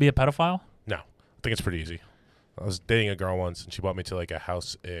 hard to not be a pedophile? No, I think it's pretty easy. I was dating a girl once, and she brought me to like a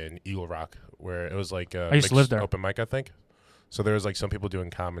house in Eagle Rock where it was like a I used to live there. open mic, I think. So there was like some people doing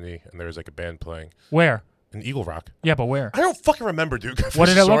comedy, and there was like a band playing Where? in Eagle Rock. Yeah, but where? I don't fucking remember, dude. What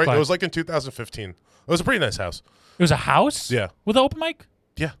did it look like? It was like in 2015. It was a pretty nice house. It was a house? Yeah. With an open mic?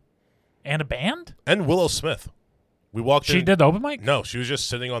 Yeah. And a band? And Willow Smith. We walked in. She did the open mic? No, she was just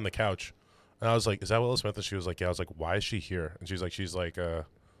sitting on the couch. And I was like, is that Willow Smith? And she was like, yeah. I was like, why is she here? And she's like, she's a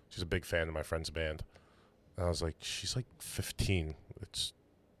big fan of my friend's band. And I was like, she's like 15. It's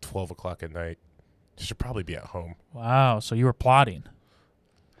 12 o'clock at night. She should probably be at home. Wow, so you were plotting.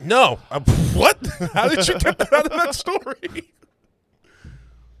 No. What? How did you get that out of that story?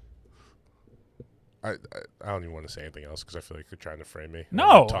 I don't even want to say anything else because I feel like you're trying to frame me.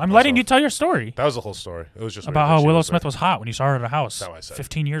 No, I'm letting you tell your story. That was the whole story. It was just About weird how that she Willow was Smith there. was hot when you saw her at a house That's how I said.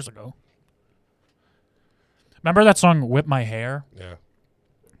 15 years ago. Remember that song, Whip My Hair? Yeah.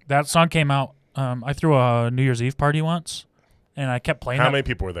 That song came out. I threw a New Year's Eve party once, and I kept playing How that. many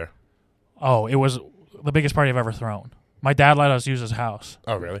people were there? Oh, it was the biggest party I've ever thrown. My dad let us use his house.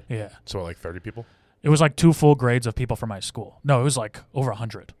 Oh, really? Yeah. So, what, like 30 people? It was like 2 full grades of people from my school. No, it was like over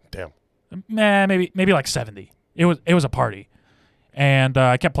 100. Damn. Maybe like 70. It was a party. And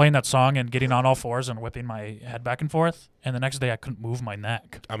I kept playing that song and getting on all fours and whipping my head back and forth. And the next day I couldn't move my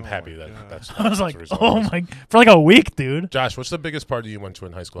neck. I'm happy my that God. that's. I was that's like, the result oh of this. my, for like a week, dude. Josh, what's the biggest party you went to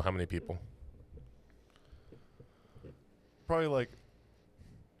in high school? How many people? Probably like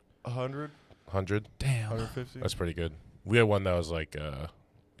 100, 100. Damn. 150. That's pretty good. We had one that was like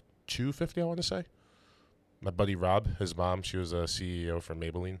 250, I want to say. My buddy Rob, his mom, she was a CEO for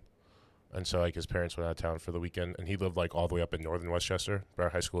Maybelline. And so, like, his parents went out of town for the weekend, and he lived, like, all the way up in northern Westchester, but our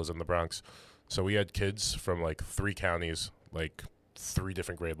high school is in the Bronx. So we had kids from, like, 3 counties, like, 3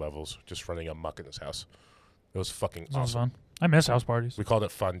 different grade levels, just running amok in his house. It was fucking That was awesome. fun. I miss house parties. We called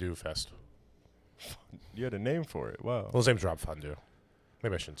it Fondue Fest. You had a name for it. Wow. Well, his name's Rob Fondue.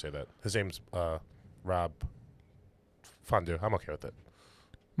 Maybe I shouldn't say that. His name's Rob Fondue. I'm okay with it.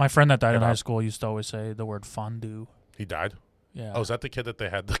 My friend that died Hey, in high Bob. school used to always say the word fondue. He died? Yeah. Oh, is that the kid that they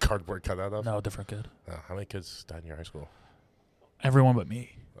had the cardboard cut out of? No, different kid. How many kids died in your high school? Everyone but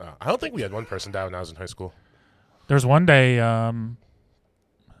me. I don't think we had one person die when I was in high school. There was one day I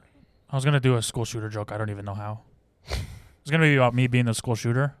was going to do a school shooter joke. I don't even know how. It was going to be about me being the school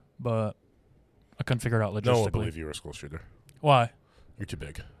shooter, but I couldn't figure it out logistically. No one would believe you were a school shooter. Why? You're too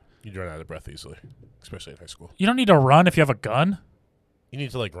big. You'd run out of breath easily, especially in high school. You don't need to run if you have a gun. You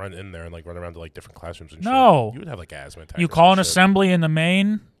need to, like, run in there and, like, run around to, like, different classrooms and No. shit. You would have, like, asthma attacks. You or call some an shit. assembly in the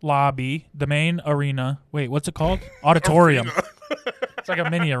main lobby, the main arena. Wait, what's it called? Auditorium. It's like a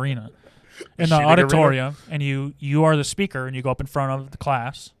mini arena. In the Shooting auditorium, and you are the speaker, and you go up in front of the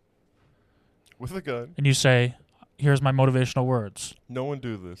class, With a gun. and you say, here's my motivational words. No one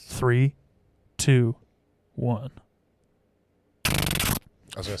do this. 3, 2, 1.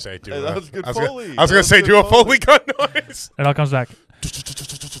 I was going to say, do Hey, that was good I was Foley. gonna That was say, good do a Foley. Foley gun noise. It all comes back.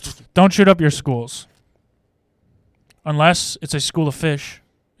 Don't shoot up your schools. Unless it's a school of fish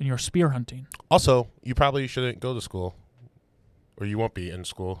and you're spear hunting. Also, you probably shouldn't go to school, or you won't be in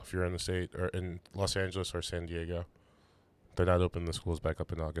school if you're in the state or in Los Angeles or San Diego. They're not opening the schools back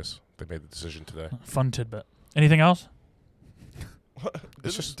up in August. They made the decision today. Fun tidbit. Anything else?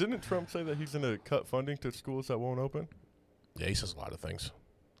 Didn't Trump say that he's going to cut funding to schools that won't open? Yeah, he says a lot of things.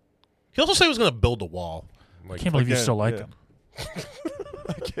 He also said he was going to build a wall. I Like, can't believe you again, still like yeah. him.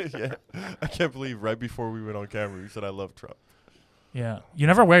 I can't believe right before we went on camera you said I love Trump. Yeah. You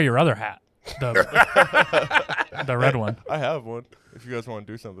never wear your other hat. The red one. I have one. If you guys want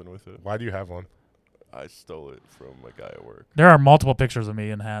to do something with it, Why do you have one? I stole it from a guy at work. There are multiple pictures of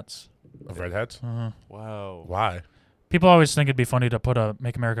me in hats. Of redheads? Uh-huh. Wow. Why? People always think it'd be funny to put a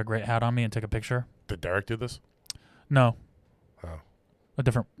 "Make America Great" hat on me and take a picture. Did Derek do this? No, Oh. a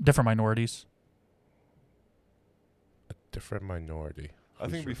different minorities. Different minority. I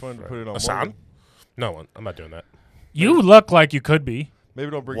think it'd be Who's fun your to put friend? it on Hassan? Morgan. No, I'm not doing that. You look like you could be.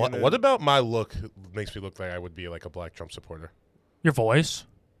 Maybe don't bring What, in what about my look makes me look like I would be like a black Trump supporter? Your voice.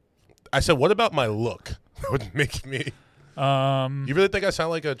 I said, what about my look that would make me... You really think I sound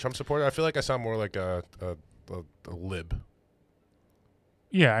like a Trump supporter? I feel like I sound more like a lib.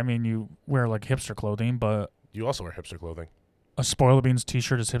 Yeah, I mean, you wear like hipster clothing, but You also wear hipster clothing. a Spoiler Beans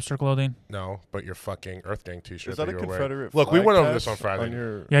T-shirt is hipster clothing. No, but your fucking Earth Gang t-shirt Is that a you were wearing. Confederate Look, we flag went over this patch on Friday.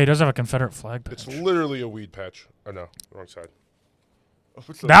 your Yeah, he does have a Confederate flag It's patch. literally a weed patch. Oh, no. Wrong side.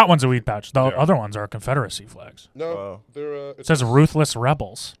 what's the- That one's a weed patch. The Yeah. other ones are Confederacy flags. No, Wow. they're... It says "Ruthless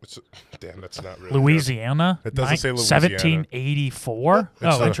Rebels." Damn, that's not really... Louisiana. It doesn't say Louisiana. 1784. It's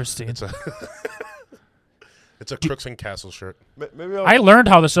Oh, a- interesting. It's a... It's a Crooks and Castle shirt. Maybe I'll I learned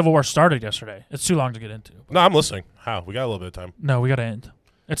how the Civil War started yesterday. It's too long to get into. No, I'm listening. How? We got a little bit of time. No, we got to end.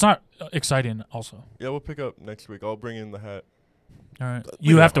 It's not exciting. Also, yeah, we'll pick up next week. I'll bring in the hat. all right. Leave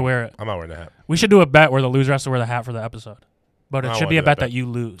You it have at to home. wear it. I'm not wearing the hat. We should do a bet where the loser has to wear the hat for the episode. But I it don't should wanna be a do that bet that bet. you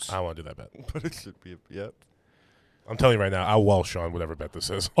lose. I don't want to do that bet. But it should be yep. I'm telling you right now, I'll Welsh on whatever bet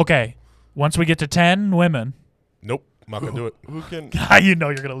this is. Okay. Once we get to 10 women, Nope. I'm not going to do it. Who can you know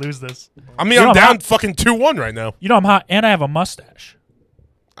you're going to lose this. I mean, You know, I'm I'm down not- fucking 2-1 right now. You know I'm hot, and I have a mustache.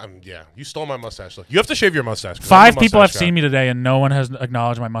 Yeah, you stole my mustache. Look, you have to shave your mustache. 'cause I'm 5 the people have mustache guy. seen me today, and no one has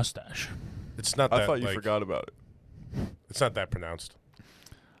acknowledged my mustache. It's not that, I thought you like, forgot about it. It's not that pronounced.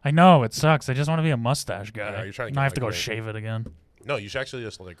 I know, it sucks. I just want to be a mustache guy. Yeah, you're trying to now I get have to like go me. shave it again. No, you should actually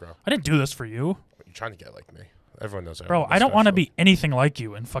just let it grow. I didn't do this for you. You're trying to get like me. Everyone knows that. Bro, I don't want to be anything like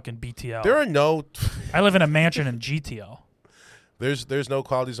you in fucking BTL. There are no... I live in a mansion in GTL. There's no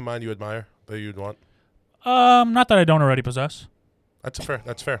qualities of mine you admire that you'd want. Not that I don't already possess. That's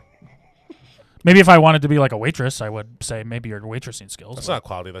fair. Maybe if I wanted to be like a waitress, I would say maybe your waitressing skills. That's but not a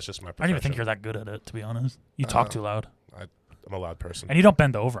quality. That's just my I profession. don't even think you're that good at it, to be honest. You talk too loud. I'm a loud person. And you don't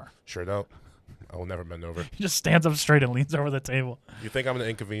bend over. Sure don't. I will never bend over. He just stands up straight and leans over the table. You think I'm going to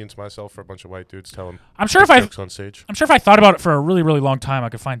inconvenience myself for a bunch of white dudes? Tell them I'm sure if I jokes on stage. thought about it for a really, really long time, I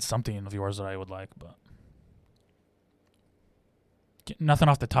could find something of yours that I would like, but nothing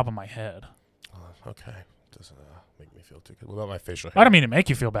off the top of my head. Okay. Doesn't make me feel too good. What about my facial hair? I don't mean to make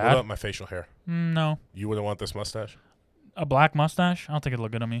you feel What bad. about my facial hair? No. You wouldn't want this mustache? A black mustache? I don't think it'd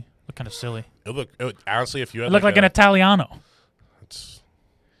look good on me. Look kind of silly. It would, honestly, if you It had look like an a, Italiano. it's,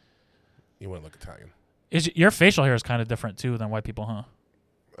 you wouldn't look Italian. Your facial hair is kind of different too than white people, huh?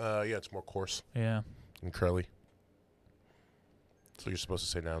 Yeah, it's more coarse Yeah. and curly. That's what you're supposed to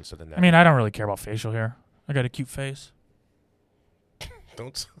say now instead of now. I mean, I don't really care about facial hair. I got a cute face.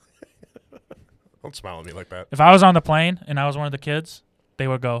 Don't don't smile at me like that. If I was on the plane and I was one of the kids, they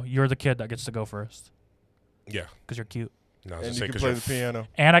would go, "You're the kid that gets to go first Yeah. because you're cute." No, I was And gonna you say can 'cause play you're the piano.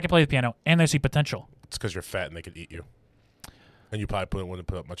 And I can play the piano, and they see potential. It's because you're fat and they could eat you. And you probably wouldn't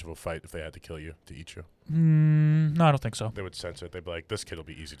put up much of a fight if they had to kill you to eat you. No, I don't think so. They would sense it. They'd be like, this kid will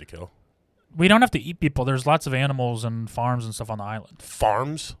be easy to kill. We don't have to eat people. There's lots of animals and farms and stuff on the island.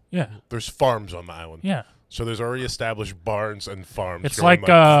 Farms? Yeah, There's farms on the island. yeah. So there's already established barns and farms. It's growing, like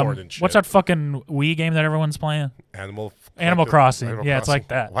corn and shit. what's that fucking Wii game that everyone's playing? Animal Animal Collective? Crossing. Animal Yeah, it's Crossing. like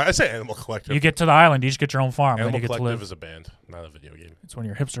that. Why did I say Animal Collective? You get to the island, you just get your own farm, Animal and then you get to Collective live. is a band, not a video game. It's one of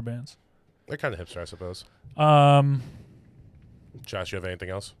your hipster bands. They're kind of hipster, I suppose. Josh, you have anything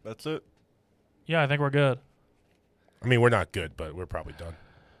else? That's it. Yeah, I think we're good. I mean, we're not good, but we're probably done.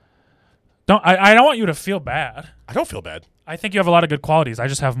 I don't want you to feel bad. I don't feel bad. I think you have a lot of good qualities. I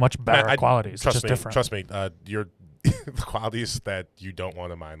just have much better I- qualities. It's Trust just me. different. Trust me. You're the qualities that you don't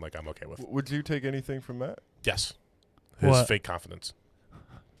want to mind, like I'm okay with. Would you take anything from Matt? Yes. His What? fake confidence.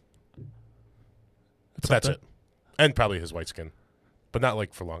 It's That's something. it. And probably his white skin. But not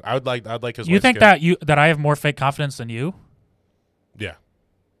like for long. I'd like his You white think skin. that I have more fake confidence than you? Yeah.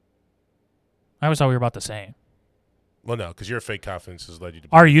 I always thought we were about the same. Well, no, because your fake confidence has led you to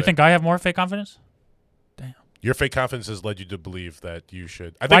Are believe you that- think I have more fake confidence? your fake confidence has led you to believe that you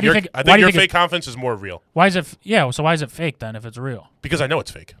should. I Why think do you your think- I why think do you your think fake confidence is more real Why is it? So why is it fake then if it's real? because I know it's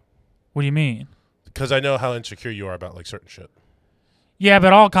fake. What do you mean? Because I know how insecure you are about like certain shit. Yeah,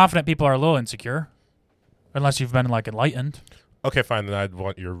 but all confident people are a little insecure, unless you've been like enlightened. Okay, fine. Then I'd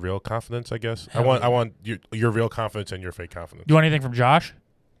want your real confidence. I guess Hell I yeah. want your real confidence and your fake confidence. You want anything from Josh?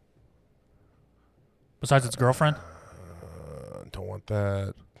 Besides its girlfriend? Don't want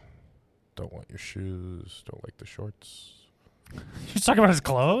that. Don't want your shoes. Don't like the shorts. He's talking about his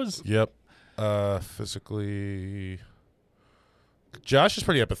clothes. Yep. Physically, Josh is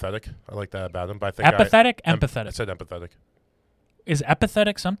pretty empathetic. I like that about him. But I think Apathetic, I empathetic. said empathetic. Is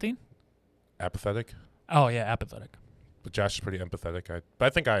empathetic something? Apathetic. Oh yeah, apathetic. But Josh is pretty empathetic. But I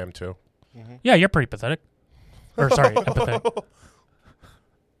think I am too. Mm-hmm. Yeah, you're pretty pathetic. Or sorry, empathetic.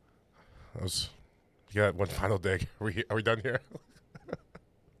 You got one final dig. Are we done here?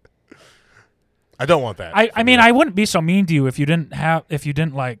 I don't want that. I mean, I wouldn't be so mean to you if you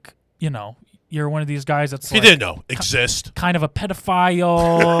didn't like, you're one of these guys that's He like didn't know. Exist. kind of a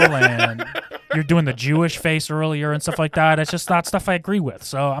pedophile and you're doing the Jewish face earlier and stuff like that. It's just not stuff I agree with.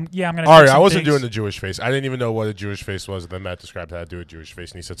 So I'm gonna. All right, take I some wasn't digs. doing the Jewish face. I didn't even know what a Jewish face was. And then Matt described how to do a Jewish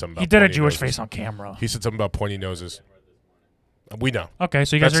face, and he said something about He did a pointy Jewish noses. face on camera. He said something about pointy noses. We know. Okay,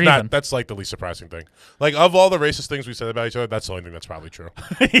 so you guys That's are not. even. That's like the least surprising thing. Like of all the racist things we said about each other, that's the only thing that's probably true.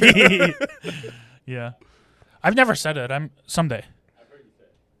 Yeah, I've never said it. Someday.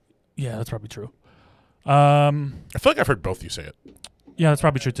 Yeah, that's probably true. I feel like I've heard both you say it. Yeah, that's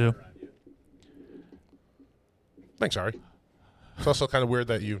probably true too. Thanks, Ari. It's also kind of weird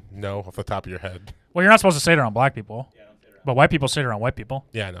that you know off the top of your head. Well, you're not supposed to say it around black people, but white people say it around white people.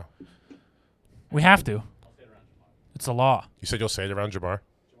 Yeah, I know. We have to. It's the law. You said you'll say it around Jamar.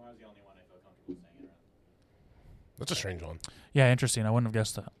 That's a strange one. Yeah, interesting. I wouldn't have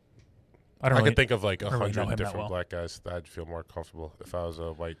guessed that. I I don't really, could think of like don't really know 100 him that different well. black guys that I'd feel more comfortable if I was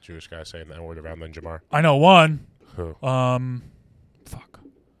a white Jewish guy saying the N-word around than Jamar. I know one. Who? Fuck.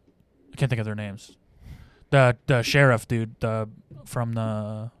 I can't think of their names. The sheriff dude from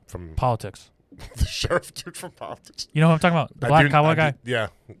the From politics. the sheriff dude from politics. You know who I'm talking about? The black cowboy guy? Yeah.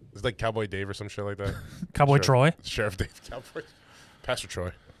 It's like Cowboy Dave or some shit like that. Cowboy Sure. Troy? Sheriff Dave. Cowboy. Pastor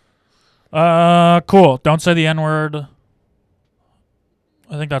Troy. Cool. Don't say the N-word.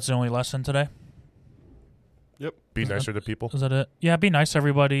 I think that's the only lesson today. Yep. Be nicer to people. Is that it? Yeah, be nice to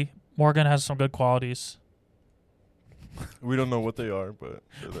everybody. Morgan has some good qualities. We don't know what they are, but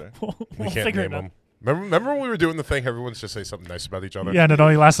they're there. We We'll can't figure name it out. them. Remember when we were doing the thing, everyone's just say something nice about each other? Yeah, and it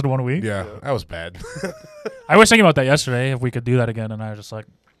only lasted 1 week. Yeah, Yeah. that was bad. I was thinking about that yesterday, if we could do that again, and I was just like,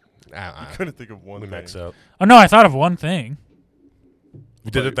 Couldn't think of one we thing. maxed out. oh, no, I thought of one thing.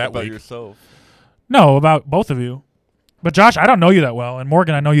 We did it that about week. yourself. No, about both of you. But Josh, I don't know you that well, and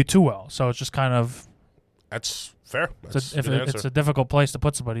Morgan, I know you too well. So it's just kind of That's fair. That's it's a good answer. a difficult place to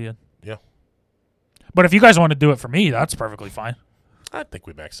put somebody in. Yeah. But if you guys want to do it for me, that's perfectly fine. I think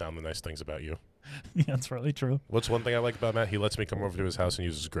we maxed out the nice things about you. Yeah, that's really true. What's one thing I like about Matt? He lets me come over to his house and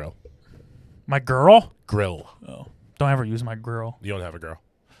use his grill. My girl? Grill. Oh, don't ever use my girl. You don't have a girl.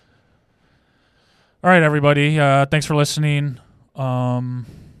 All right, everybody. Thanks for listening. Will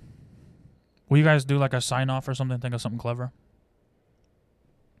you guys do like a sign off or something? Think of something clever.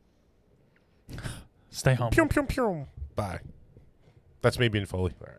 Stay home. Pew, pew, pew. Bye. That's me being Foley. All right.